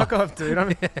they're like, fuck fuck off, dude. I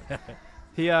mean,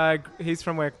 he's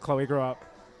from where Chloe grew up.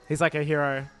 He's like a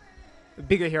hero. A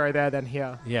bigger hero there than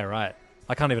here. Yeah, right.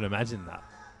 I can't even imagine that.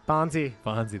 Barnesy.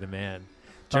 Barnesy the man.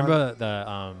 Do you remember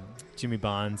the Jimmy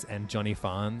Barnes and Johnny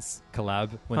Farnes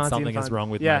collab, When Farnsy Something and Is Farn- Wrong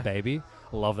With Yeah. My Baby?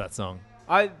 I love that song.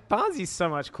 Barnesy's so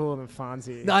much cooler than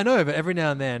Farnsy. No, I know, but every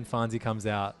now and then Farnsy comes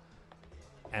out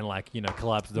and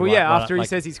collabs with the Well, right, yeah, after he like-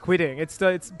 says he's quitting. It's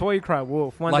Boy Cry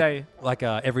Wolf. One day. Like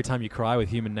Every Time You Cry with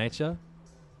Human Nature.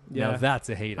 Yeah. Now that's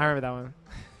a heater. I remember that one.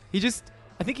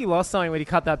 I think he lost something when he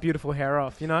cut that beautiful hair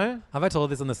off, you know? Have I told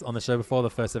this on the show before? The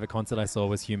first ever concert I saw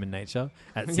was Human Nature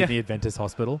at Yeah. Sydney Adventist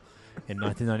Hospital in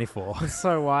 1994. It's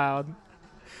so wild.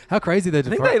 How crazy though to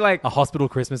think throw they, a hospital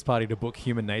Christmas party to book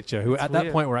Human Nature, who It's at that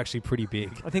weird. point were actually pretty big.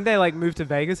 I think they moved to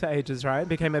Vegas for ages, right?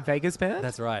 Became a Vegas band.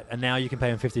 That's right. And now you can pay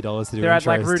them $50 to do They're at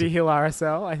like intros Rudy to- Hill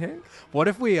RSL, I think. What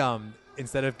if we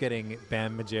instead of getting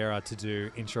Bam Margera to do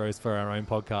intros for our own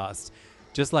podcast,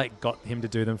 just got him to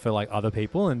do them for other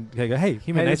people and go, hey,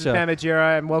 Human This is Nature. Bam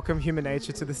Margera and welcome Human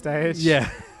Nature to the stage. Yeah.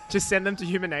 Just send them to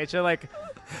Human Nature, or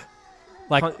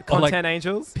content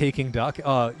angels. Peking Duck.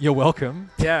 Oh, you're welcome.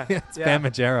 Yeah. It's yeah. Bam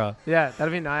Margera, Yeah,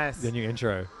 that'd be nice. the new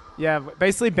intro. Yeah,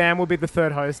 basically Bam will be the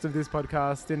third host of this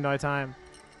podcast in no time.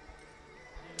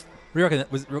 We reckon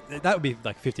that would be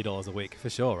 $50 a week for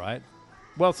sure, right?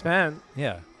 Well spent.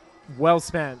 Yeah. Well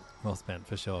spent. Well spent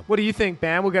for sure. What do you think,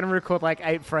 Bam? We're going to record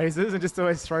 8 phrases and just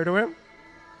always throw to him?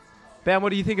 Bam, what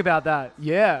do you think about that?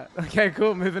 Yeah. Okay,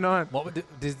 cool. Moving on.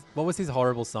 What was his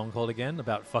horrible song called again?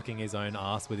 About fucking his own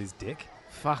ass with his dick?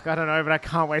 Fuck, I don't know, but I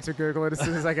can't wait to Google it as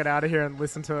soon as I get out of here and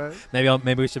listen to it.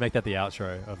 Maybe we should make that the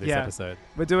outro of this Yeah. episode.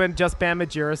 We're doing just Bam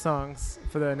Margera songs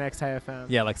for the next Hey FM.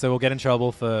 Yeah, so we'll get in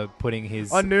trouble for putting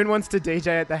his... Oh, Noon wants to DJ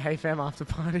at the Hey Fam after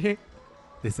party.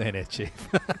 This ain't it, Chief.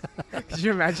 Could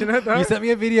you imagine it, though? You sent me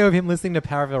a video of him listening to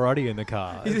Pavarotti in the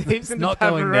car. He's It's into not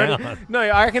going Pavarotti. down. No,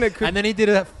 I reckon it could. And then he did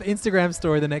an Instagram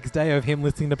story the next day of him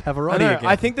listening to Pavarotti I know, again.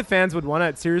 I think the fans would want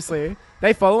it, seriously.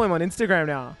 They follow him on Instagram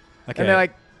now. Okay. And they're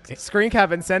like, screen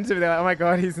cap and send it to me. They're like, oh my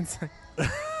God, he's insane.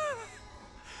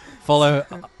 Follow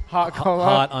Heart collar.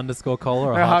 heart underscore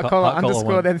collar or No, heart collar heart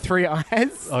underscore, one. then 3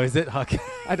 eyes. Oh, is it? Okay.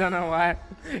 I don't know why.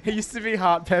 It used to be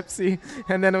Heart Pepsi,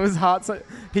 and then it was Heart. So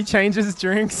he changes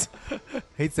drinks. All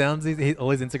his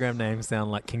Instagram names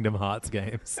sound like Kingdom Hearts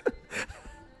games.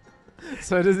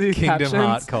 So does his Kingdom captions.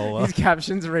 Heart Cola. His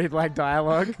captions read like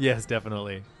dialogue. Yes,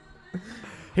 definitely.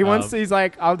 He wants to, he's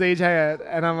like, I'll DJ it.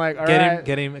 And I'm like, all right.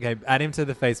 Okay, add him to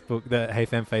the Hey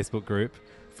Fam Facebook group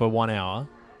for 1 hour.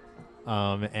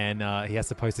 And he has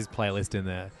to post his playlist in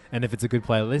there. And if it's a good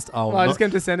playlist, I'll just get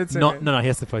him to send it to me. No, he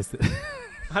has to post it.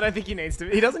 I don't think he needs to.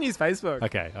 He doesn't use Facebook.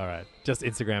 Okay, all right. Just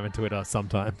Instagram and Twitter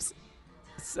sometimes.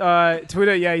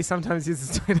 Twitter, yeah, he sometimes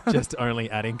uses Twitter. Just only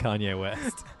adding Kanye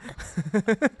West.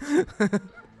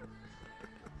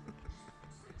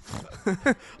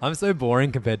 I'm so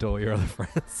boring compared to all your other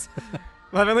friends.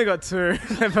 Well, I've only got 2.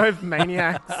 They're both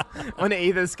maniacs on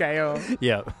either scale.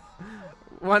 Yeah.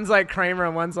 One's like Kramer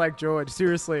and one's like George.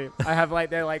 Seriously. I have like,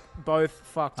 they're like both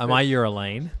fucked. Am I your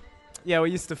Elaine? Yeah,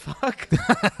 we used to fuck.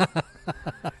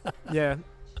 Yeah.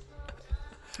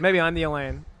 Maybe I'm the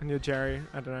Elaine and you're Jerry.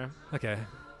 I don't know. Okay.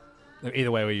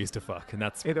 Either way, we used to fuck. And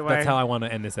that's Either way. That's how I want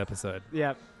to end this episode.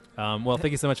 Yeah. Well,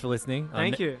 thank you so much for listening.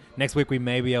 Thank you. Next week, we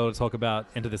may be able to talk about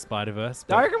Into the Spider-Verse.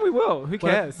 I reckon we will. Who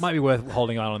cares? It might be worth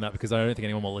holding on that because I don't think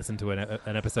anyone will listen to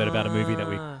an episode about a movie that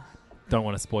we don't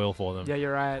want to spoil for them. Yeah,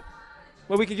 you're right.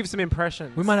 Well, we could give some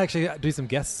impressions. We might actually do some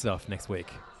guest stuff next week.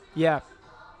 Yeah.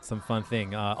 Some fun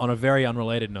thing. On a very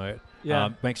unrelated note,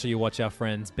 make sure you watch our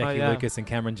friends Becky Lucas and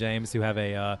Cameron James, who have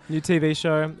a new TV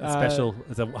show. Special.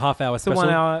 It's a half-hour special. It's a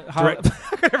 1 hour. I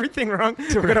got everything wrong.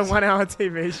 We've got a 1 hour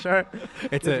TV show.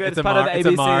 It's a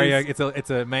Mario. It's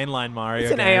a mainline Mario.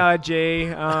 It's an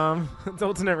game. ARG. It's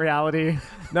alternate reality.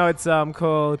 No, it's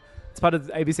called. It's part of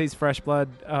ABC's Fresh Blood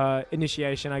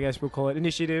initiation. I guess we'll call it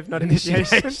initiative, not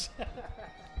initiation.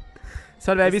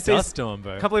 So ABC's. Duststorm,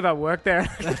 bro. Can't believe I worked there.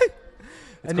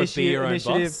 It's called Be Your Own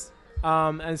Boss.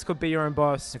 And it's called Be Your Own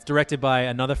Boss. It's directed by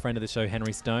another friend of the show,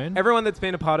 Henry Stone. Everyone that's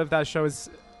been a part of that show is,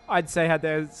 I'd say, had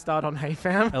their start on Hey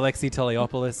Fam. Alexi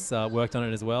Toliopoulos worked on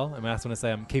it as well. And I just want to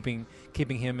say I'm keeping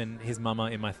him and his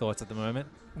mama in my thoughts at the moment.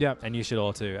 Yeah. And you should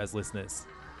all too, as listeners.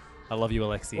 I love you,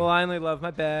 Alexi. Well, I only love my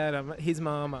bad. I'm his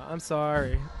mama. I'm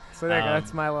sorry. So there you go.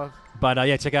 That's my love. But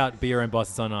check out Be Your Own Boss.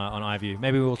 It's on iView.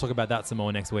 Maybe we'll talk about that some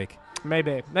more next week.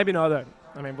 Maybe not though.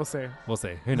 I mean, we'll see. We'll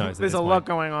see. Who knows? There's a lot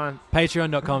going on.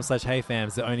 Patreon.com/HeyFam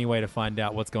is the only way to find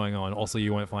out what's going on. Also,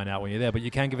 you won't find out when you're there, but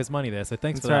you can give us money there. So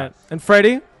thanks for that. And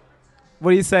Freddie,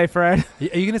 what do you say, Fred? Are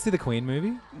you going to see the Queen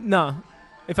movie? No.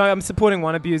 If I'm supporting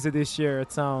one abuser this year,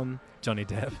 it's Johnny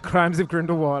Depp. Crimes of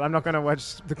Grindelwald. I'm not going to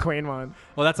watch the Queen one.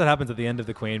 Well, that's what happens at the end of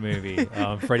the Queen movie.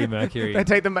 Freddie Mercury. They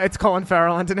take them. It's Colin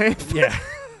Farrell underneath. Yeah.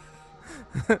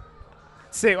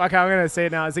 Sick. Okay, I'm going to see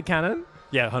it now. Is it canon?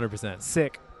 Yeah, 100%.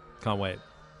 Sick. Can't wait.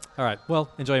 All right.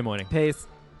 Well, enjoy your morning. Peace.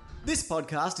 This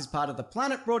podcast is part of the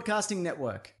Planet Broadcasting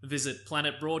Network. Visit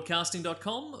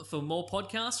planetbroadcasting.com for more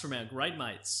podcasts from our great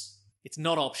mates. It's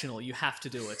not optional. You have to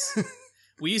do it.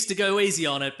 We used to go easy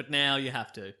on it, but now you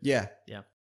have to. Yeah. Yeah.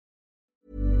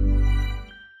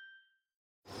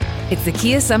 It's the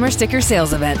Kia Summer Sticker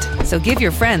Sales Event, so give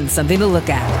your friends something to look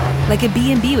at. Like a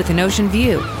B&B with an ocean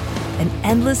view, an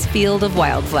endless field of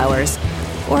wildflowers,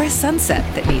 or a sunset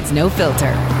that needs no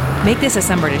filter. Make this a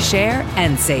summer to share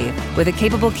and save with a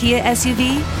capable Kia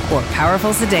SUV or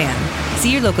powerful sedan.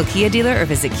 See your local Kia dealer or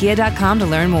visit kia.com to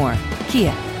learn more.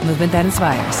 Kia, movement that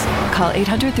inspires. Call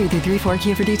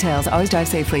 800-3334-KIA for details. Always drive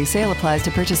safely. Sale applies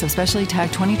to purchase of specially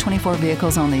tagged 2024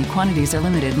 vehicles only. Quantities are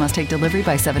limited. Must take delivery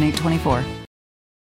by 7/8/24.